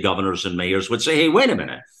state governors and mayors would say, "Hey, wait a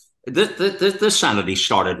minute. This sanity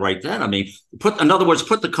started right then. I mean, in other words,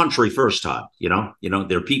 put the country first, Todd.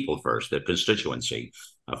 Their people first, their constituency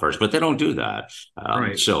first." But they don't do that.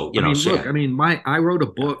 Right. So I wrote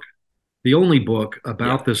a book, the only book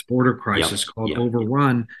about this border crisis called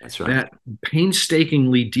Overrun. That's right. That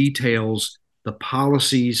painstakingly details the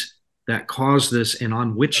policies that caused this and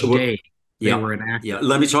on which day they were enacted. Yeah,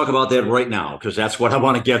 let me talk about that right now, because that's what I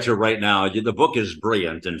want to get to right now. The book is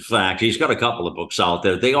brilliant. In fact, he's got a couple of books out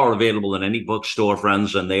there. They are available in any bookstore,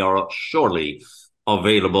 friends, and they are surely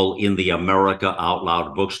available in the America Out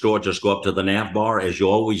Loud bookstore. Just go up to the nav bar, as you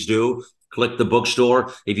always do. Click the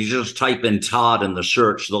bookstore. If you just type in Todd in the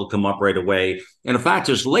search, they'll come up right away. And in fact,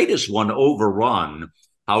 his latest one, Overrun,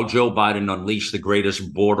 How Joe Biden Unleashed the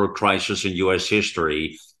Greatest Border Crisis in U.S.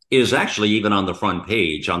 History, is actually even on the front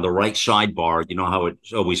page, on the right sidebar. You know how it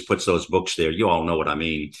always puts those books there. You all know what I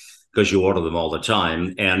mean, because you order them all the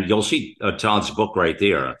time. And you'll see Todd's book right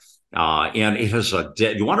there. And it has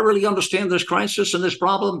you want to really understand this crisis and this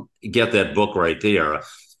problem? Get that book right there.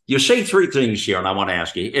 You say three things here, and I want to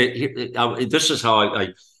ask you. This is how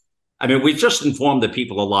I mean, we've just informed the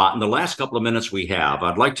people a lot. In the last couple of minutes we have,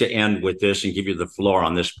 I'd like to end with this and give you the floor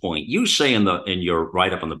on this point. You say in your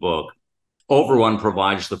write-up in the book, Overrun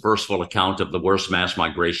provides the first full account of the worst mass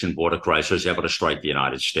migration border crisis ever to strike the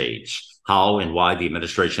United States. How and why the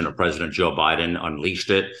administration of President Joe Biden unleashed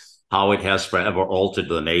it, how it has forever altered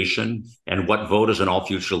the nation, and what voters and all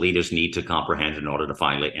future leaders need to comprehend in order to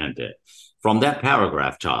finally end it. From that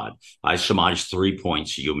paragraph, Todd, I surmised 3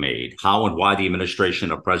 points you made. How and why the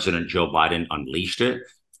administration of President Joe Biden unleashed it.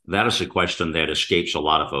 That is a question that escapes a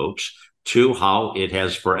lot of folks. 2, how it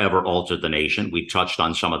has forever altered the nation. We touched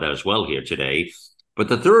on some of that as well here today. But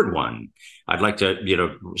the third one, I'd like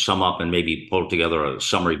to sum up and maybe pull together a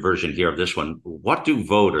summary version here of this one. What do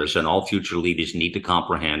voters and all future leaders need to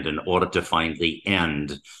comprehend in order to finally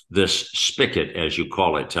end this spigot, as you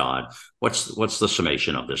call it, Todd? What's the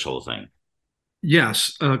summation of this whole thing?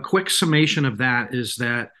 Yes, a quick summation of that is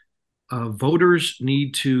that voters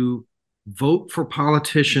need to vote for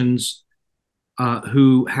politicians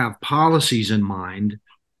who have policies in mind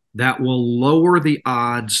that will lower the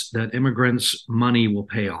odds that immigrants' money will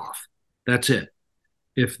pay off. That's it.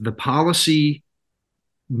 If the policy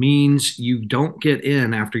means you don't get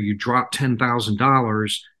in after you drop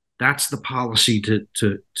 $10,000, that's the policy to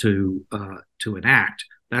enact.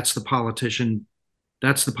 That's the politician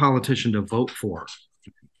to vote for.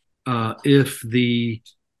 If the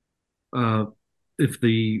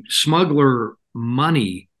smuggler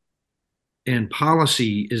money and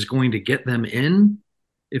policy is going to get them in,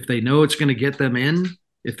 if they know it's going to get them in,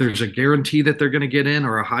 if there's a guarantee that they're going to get in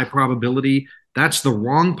or a high probability, that's the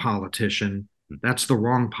wrong politician. That's the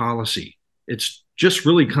wrong policy. It's just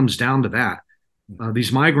really comes down to that.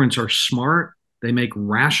 These migrants are smart. They make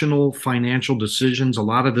rational financial decisions. A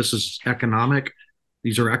lot of this is economic.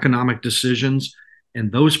 These are economic decisions.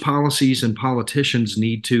 And those policies and politicians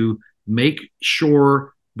need to make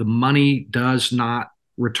sure the money does not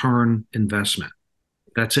return investment.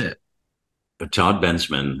 That's it. Todd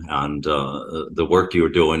Bensman, and the work you're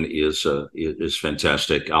doing is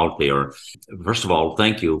fantastic out there. First of all,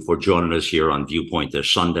 thank you for joining us here on Viewpoint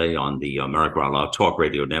This Sunday on the America Out Loud Talk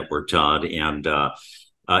Radio Network, Todd. And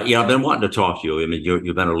I've been wanting to talk to you. I mean,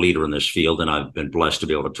 you've been a leader in this field, and I've been blessed to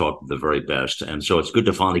be able to talk to the very best. And so it's good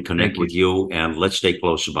to finally connect with you, and let's stay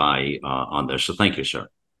close by on this. So thank you, sir.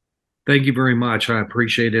 Thank you very much. I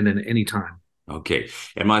appreciate it, and anytime. Okay.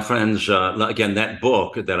 And my friends, again, that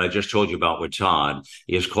book that I just told you about with Todd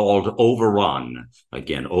is called Overrun.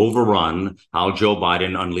 Again, Overrun, How Joe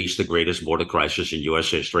Biden Unleashed the Greatest Border Crisis in U.S.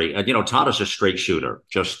 History. Todd is a straight shooter,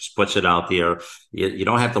 just puts it out there. You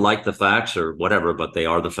don't have to like the facts or whatever, but they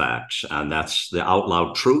are the facts. And that's the out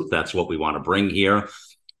loud truth. That's what we want to bring here.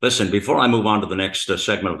 Listen, before I move on to the next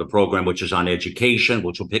segment of the program, which is on education,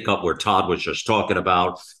 which will pick up where Todd was just talking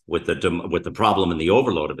about with the problem and the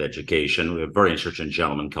overload of education. We have a very interesting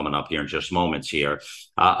gentleman coming up here in just moments here.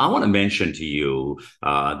 I want to mention to you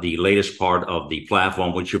the latest part of the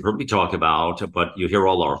platform, which you've heard me talk about, but you hear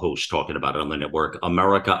all our hosts talking about it on the network,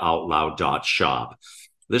 AmericaOutloud.shop.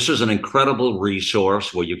 This is an incredible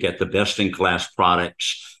resource where you get the best-in-class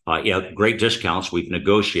products at great discounts we've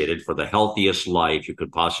negotiated for the healthiest life you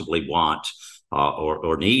could possibly want.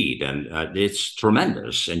 or need. And it's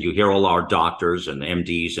tremendous. And you hear all our doctors and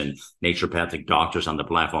MDs and naturopathic doctors on the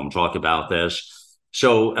platform talk about this.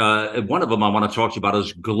 So one of them I want to talk to you about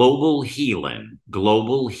is Global Healing.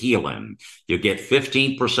 Global Healing. You get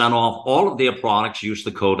 15% off all of their products. Use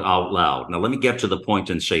the code OUTLOUD. Now, let me get to the point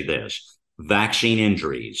and say this. Vaccine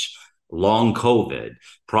injuries, long COVID,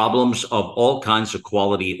 problems of all kinds of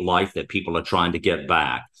quality life that people are trying to get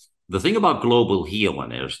back. The thing about Global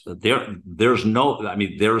Healing is that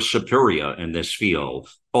they're superior in this field.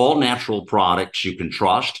 All natural products you can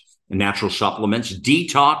trust, natural supplements,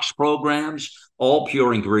 detox programs, all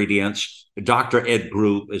pure ingredients. Dr. Ed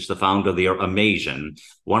Group is the founder. They're amazing.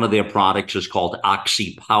 One of their products is called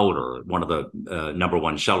Oxy Powder, one of the number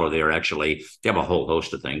one seller there, actually. They have a whole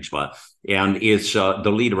host of things, and it's the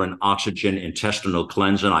leader in oxygen intestinal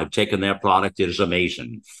cleansing. I've taken their product. It is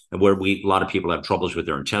amazing. And where a lot of people have troubles with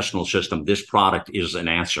their intestinal system, this product is an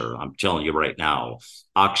answer. I'm telling you right now.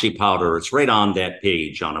 Oxy Powder, it's right on that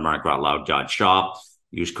page on AmericaOutloud.shop.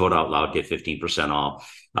 Use code OUTLOUD, get 15%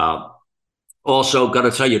 off. Also, got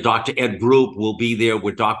to tell you, Dr. Ed Group will be there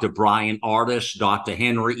with Dr. Brian Artis, Dr.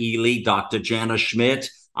 Henry Ely, Dr. Jana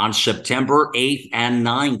Schmidt on September 8th and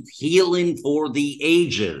 9th. Healing for the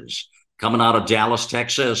Ages. Coming out of Dallas,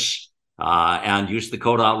 Texas. And use the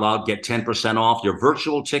code OUTLOUD, get 10% off your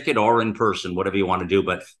virtual ticket or in person, whatever you want to do.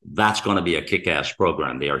 But that's going to be a kick-ass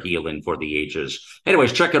program. They are Healing for the Ages.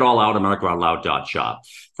 Anyways, check it all out, AmericaOutloud.shop.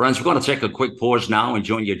 Friends, we're going to take a quick pause now and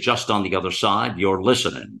join you just on the other side. You're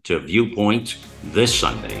listening to Viewpoint This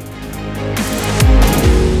Sunday.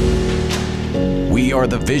 We are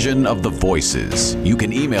the vision of the voices. You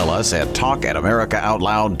can email us at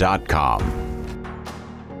talk@americaoutloud.com.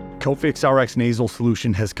 Cofix RX nasal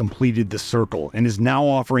solution has completed the circle and is now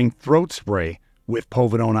offering throat spray with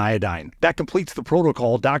povidone iodine. That completes the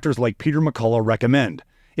protocol doctors like Peter McCullough recommend.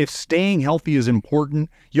 If staying healthy is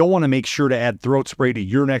important, you'll want to make sure to add throat spray to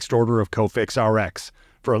your next order of Cofix RX.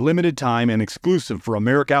 For a limited time and exclusive for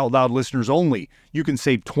America Out Loud listeners only, you can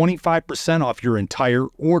save 25% off your entire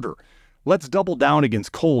order. Let's double down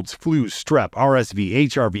against colds, flus, strep, RSV,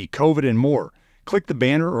 HRV, COVID, and more. Click the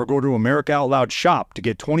banner or go to America Out Loud shop to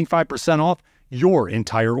get 25% off your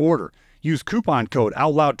entire order. Use coupon code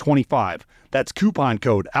OUTLOUD25. That's coupon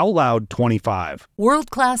code OUTLOUD25.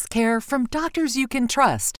 World-class care from doctors you can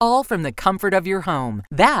trust, all from the comfort of your home.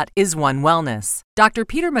 That is One Wellness. Dr.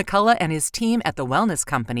 Peter McCullough and his team at The Wellness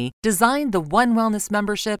Company designed the One Wellness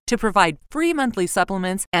membership to provide free monthly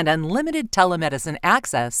supplements and unlimited telemedicine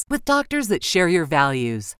access with doctors that share your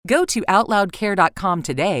values. Go to OutLoudCare.com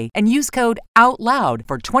today and use code OUTLOUD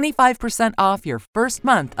for 25% off your first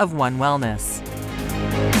month of One Wellness.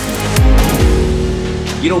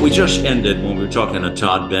 You know, we just ended when we were talking to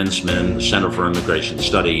Todd Bensman, the Center for Immigration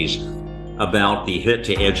Studies, about the hit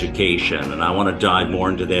to education. And I want to dive more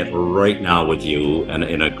into that right now with you, and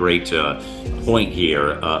in a great point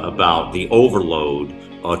here about the overload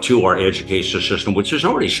to our education system, which is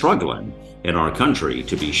already struggling in our country,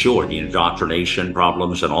 to be sure, the indoctrination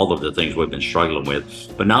problems and all of the things we've been struggling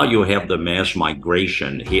with. But now you have the mass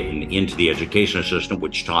migration hitting into the education system,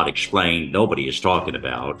 which Todd explained nobody is talking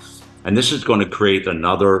about. And this is going to create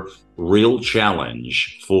another real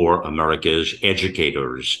challenge for America's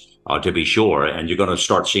educators, to be sure. And you're going to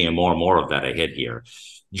start seeing more and more of that ahead here.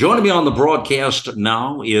 Joining me on the broadcast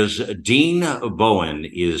now is Dean Bowen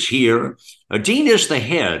is here. Dean is the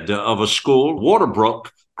head of a school, Waterbrook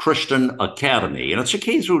Christian Academy, and it's a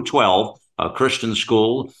K-12 Christian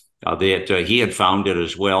school that he had founded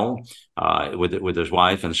as well with his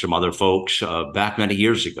wife and some other folks back many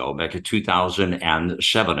years ago, back in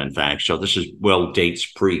 2007, in fact. So this is, well, dates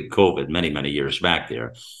pre-COVID, many years back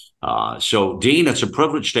there. So, Dean, it's a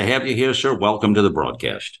privilege to have you here, sir. Welcome to the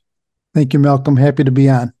broadcast. Thank you, Malcolm. Happy to be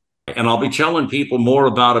on. And I'll be telling people more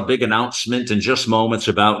about a big announcement in just moments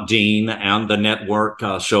about Dean and the network.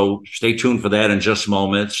 So stay tuned for that in just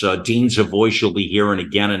moments. Dean's a voice you'll be hearing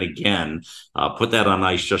again and again. Put that on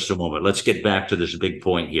ice just a moment. Let's get back to this big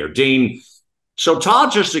point here. Dean, so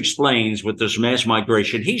Todd just explains with this mass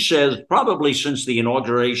migration, he says probably since the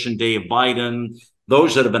inauguration day of Biden,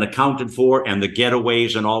 those that have been accounted for and the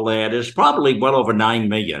getaways and all that is probably well over 9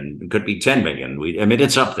 million. It could be 10 million. I mean,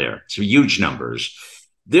 it's up there. It's huge numbers.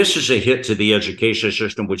 This is a hit to the education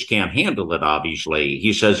system, which can't handle it, obviously.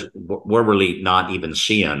 He says we're really not even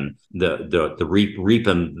seeing the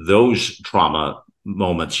reaping those trauma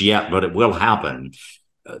moments yet, but it will happen.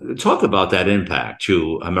 Talk about that impact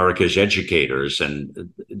to America's educators.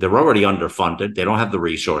 And they're already underfunded. They don't have the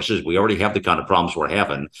resources. We already have the kind of problems we're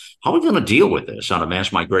having. How are we going to deal with this on a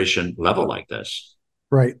mass migration level like this?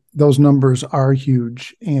 Right. Those numbers are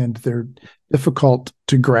huge and they're difficult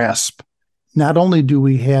to grasp. not only do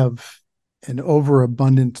we have an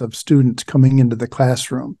overabundance of students coming into the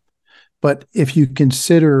classroom, but if you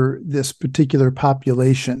consider this particular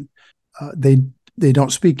population, they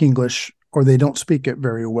don't speak English or they don't speak it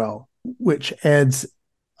very well, which adds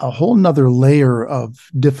a whole nother layer of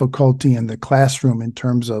difficulty in the classroom in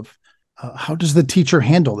terms of how does the teacher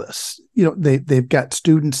handle this? They've got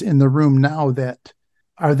students in the room now that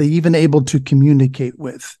are they even able to communicate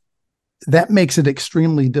with? That makes it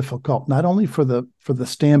extremely difficult, not only for the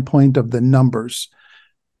standpoint of the numbers,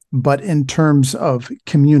 but in terms of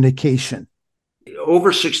communication.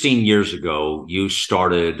 Over 16 years ago, you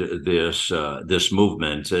started this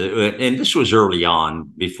movement, and this was early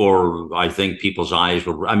on before I think people's eyes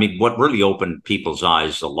were. I mean, what really opened people's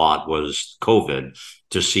eyes a lot was COVID,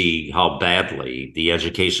 to see how badly the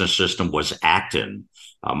education system was acting.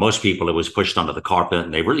 Most people, it was pushed under the carpet,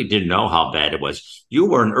 and they really didn't know how bad it was. You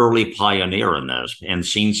were an early pioneer in this and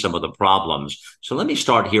seen some of the problems. So let me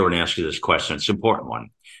start here and ask you this question. It's an important one.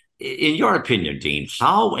 In your opinion, Dean,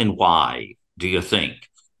 how and why do you think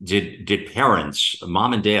did parents,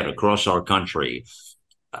 mom and dad across our country,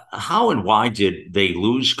 how and why did they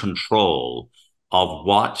lose control of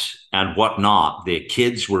what and what not their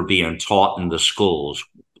kids were being taught in the schools?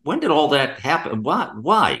 When did all that happen?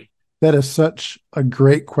 Why? That is such a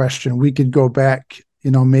great question. We could go back,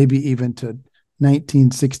 maybe even to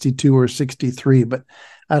 1962 or 63, but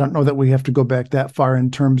I don't know that we have to go back that far in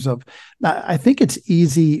terms of, I think it's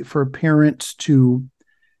easy for parents to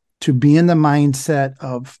be in the mindset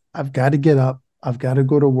of, I've got to get up, I've got to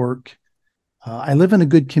go to work. I live in a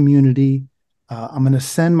good community. I'm going to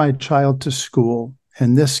send my child to school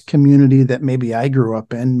in this community that maybe I grew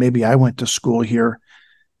up in. Maybe I went to school here.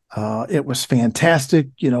 It was fantastic.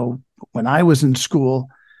 When I was in school,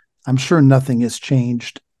 I'm sure nothing has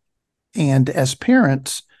changed. And as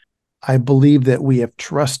parents, I believe that we have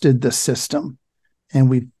trusted the system and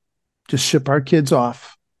we just ship our kids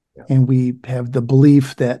off. Yeah. And we have the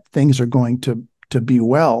belief that things are going to be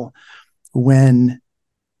well, when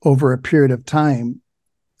over a period of time,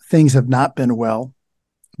 things have not been well,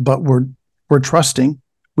 but we're trusting.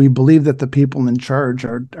 We believe that the people in charge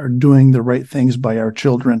are doing the right things by our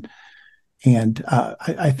children. And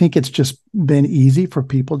I think it's just been easy for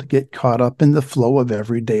people to get caught up in the flow of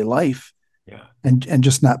everyday life, yeah, and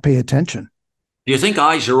just not pay attention. Do you think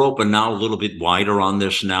eyes are open now a little bit wider on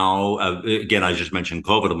this now? Again, I just mentioned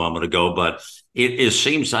COVID a moment ago, but it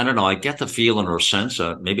seems, I don't know, I get the feeling or sense,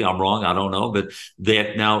 maybe I'm wrong, I don't know, but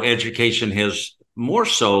that now education has more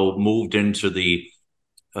so moved into the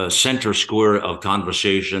center square of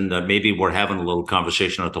conversation, that maybe we're having a little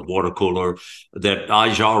conversation at the water cooler, that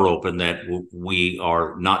eyes are open, that we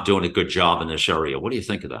are not doing a good job in this area. What do you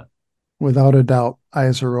think of that? Without a doubt,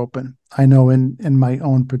 eyes are open. I know in my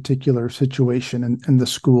own particular situation in the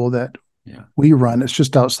school that we run, it's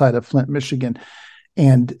just outside of Flint, Michigan.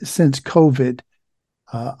 And since COVID,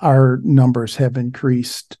 our numbers have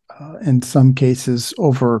increased in some cases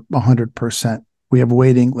over 100%. We have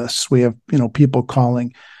waiting lists. We have, people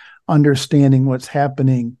calling, understanding what's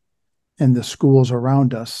happening in the schools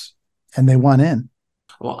around us, and they want in.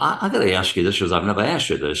 Well, I got to ask you this, because I've never asked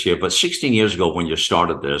you this here, but 16 years ago when you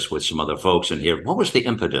started this with some other folks in here, what was the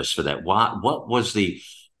impetus for that? What was the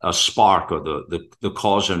spark or the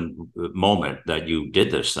cause and moment that you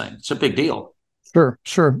did this thing? It's a big deal.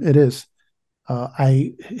 Sure, it is.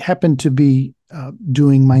 I happened to be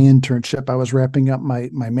doing my internship. I was wrapping up my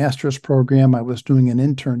master's program. I was doing an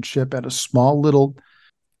internship at a small little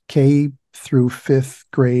K through 5th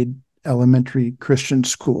grade elementary Christian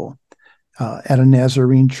school at a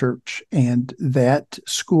Nazarene church. And that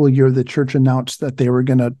school year, the church announced that they were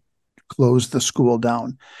going to close the school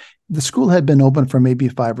down. The school had been open for maybe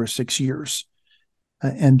 5 or 6 years.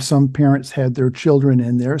 And some parents had their children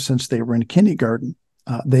in there since they were in kindergarten.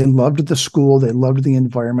 They loved the school. They loved the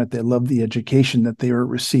environment. They loved the education that they were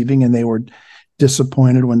receiving, and they were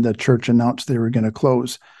disappointed when the church announced they were going to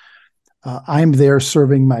close. I'm there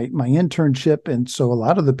serving my internship, and so a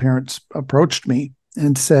lot of the parents approached me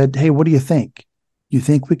and said, "Hey, what do you think? You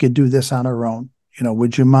think we could do this on our own?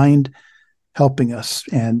 Would you mind helping us?"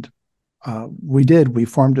 And we did. We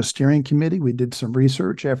formed a steering committee. We did some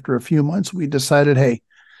research. After a few months, we decided, hey,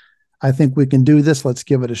 I think we can do this. Let's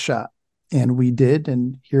give it a shot. And we did,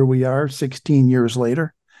 and here we are 16 years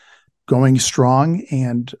later, going strong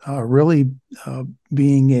and really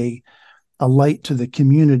being a light to the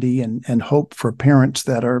community and hope for parents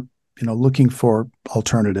that are, looking for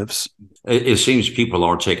alternatives. It seems people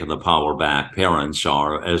are taking the power back. Parents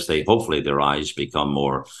are, as they hopefully their eyes become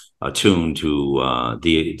more attuned to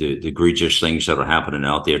the egregious things that are happening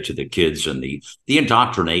out there to the kids, and the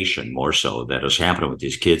indoctrination more so that is happening with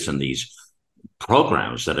these kids in these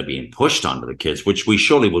programs that are being pushed onto the kids, which we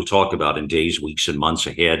surely will talk about in days, weeks, and months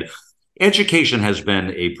ahead. Education has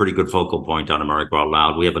been a pretty good focal point on America Out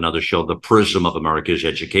Loud. We have another show, The Prism of America's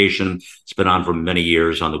Education. It's been on for many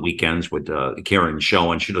years on the weekends with Karen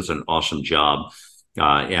Show, and she does an awesome job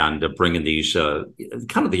and bringing these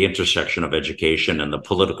kind of the intersection of education and the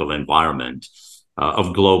political environment of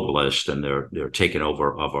globalists, and they're taking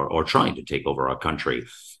over or trying to take over our country.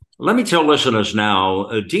 Let me tell listeners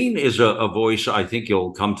now, Dean is a voice I think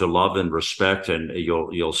you'll come to love and respect, and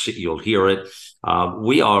you'll hear it.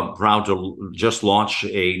 We are proud to just launch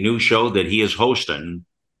a new show that he is hosting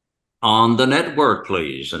on the network,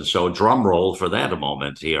 please. And so drum roll for that a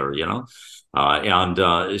moment here,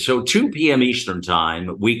 so 2 p.m. Eastern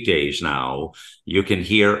time, weekdays now, you can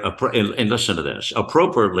hear, and listen to this,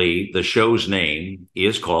 appropriately, the show's name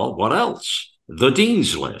is called, what else? The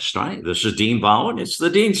Dean's List, right? This is Dean Bowen. It's the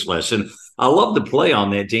Dean's List. And I love the play on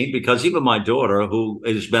that, Dean, because even my daughter, who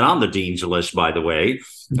has been on the Dean's List, by the way,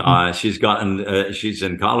 she's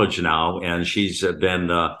in college now, and she's been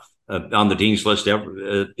on the Dean's List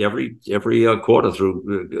every quarter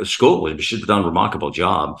through school. She's done a remarkable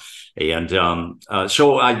job. And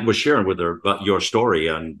so I was sharing with her about your story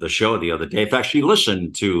on the show the other day. In fact, she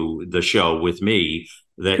listened to the show with me.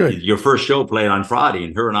 That Good. Your first show played on Friday,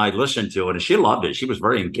 and her and I listened to it, and she loved it. She was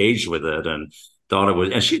very engaged with it and thought it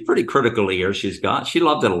was, and she's pretty critical ear. She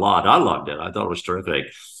loved it a lot. I loved it. I thought it was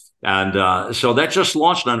terrific. And so that just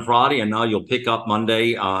launched on Friday, and now you'll pick up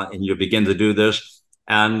Monday and you begin to do this.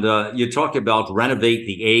 And you talk about renovate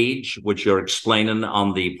the age, which you're explaining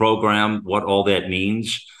on the program, what all that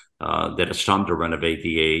means, that it's time to renovate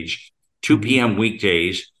the age. 2 p.m.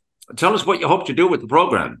 weekdays. Tell us what you hope to do with the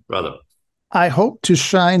program, brother. I hope to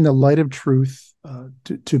shine the light of truth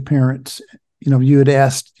to parents. You had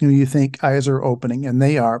asked, you think eyes are opening, and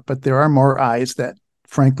they are, but there are more eyes that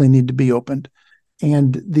frankly need to be opened.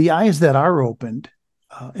 And the eyes that are opened,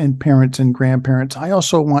 and parents and grandparents, I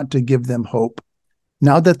also want to give them hope.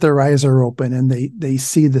 Now that their eyes are open and they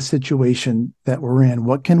see the situation that we're in,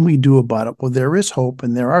 what can we do about it? Well, there is hope,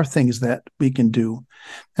 and there are things that we can do.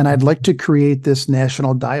 And I'd like to create this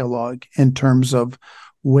national dialogue in terms of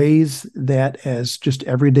ways that as just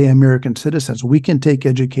everyday American citizens, we can take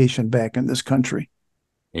education back in this country.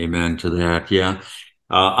 Amen to that. Yeah.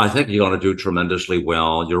 I think you're going to do tremendously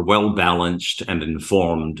well. You're well balanced and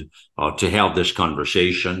informed to have this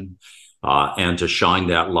conversation and to shine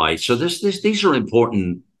that light. So these are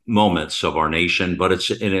important moments of our nation, but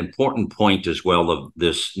it's an important point as well of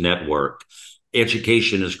this network.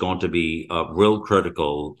 Education is going to be real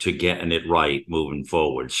critical to getting it right moving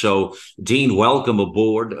forward. So, Dean, welcome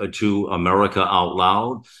aboard to America Out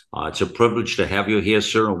Loud. It's a privilege to have you here,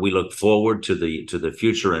 sir, and we look forward to the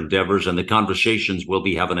future endeavors and the conversations we'll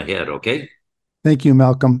be having ahead, okay? Thank you,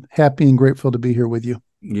 Malcolm. Happy and grateful to be here with you.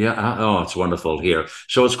 Yeah. Oh, it's wonderful here.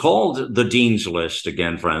 So it's called The Dean's List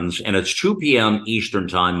again, friends, and it's 2 p.m. Eastern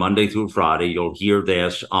time, Monday through Friday. You'll hear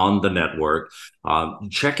this on the network.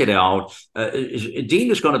 Check it out.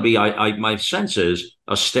 Dean is going to be, my sense is,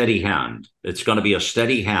 a steady hand. It's going to be a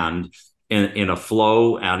steady hand in a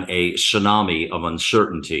flow and a tsunami of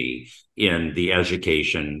uncertainty in the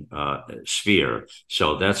education sphere.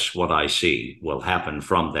 So that's what I see will happen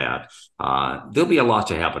from that. There'll be a lot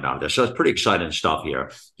to happen out there. So it's pretty exciting stuff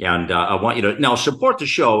here. And I want you to now support the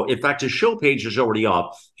show. In fact, the show page is already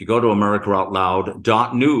up. If you go to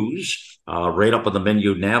AmericaOutloud.news, right up on the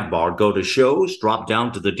menu nav bar, go to shows, drop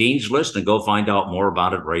down to the Dean's List, and go find out more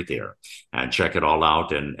about it right there. And check it all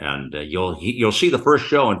out. And you'll see the first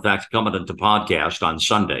show, in fact, coming into podcast on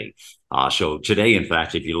Sunday. So today, in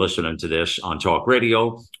fact, if you're listening to this on talk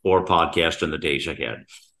radio or podcast in the days ahead.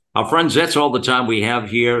 Friends, that's all the time we have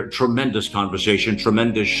here. Tremendous conversation,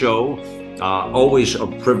 tremendous show. Always a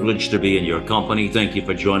privilege to be in your company. Thank you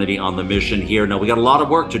for joining me on the mission here. Now, we got a lot of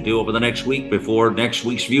work to do over the next week before next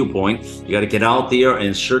week's Viewpoint. You got to get out there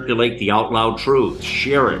and circulate the out loud truth.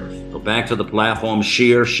 Share it. Go back to the platform.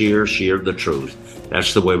 Share the truth.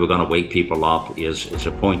 That's the way we're going to wake people up, is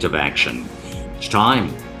a point of action. It's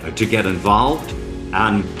time to get involved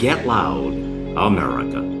and get loud,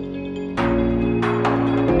 America.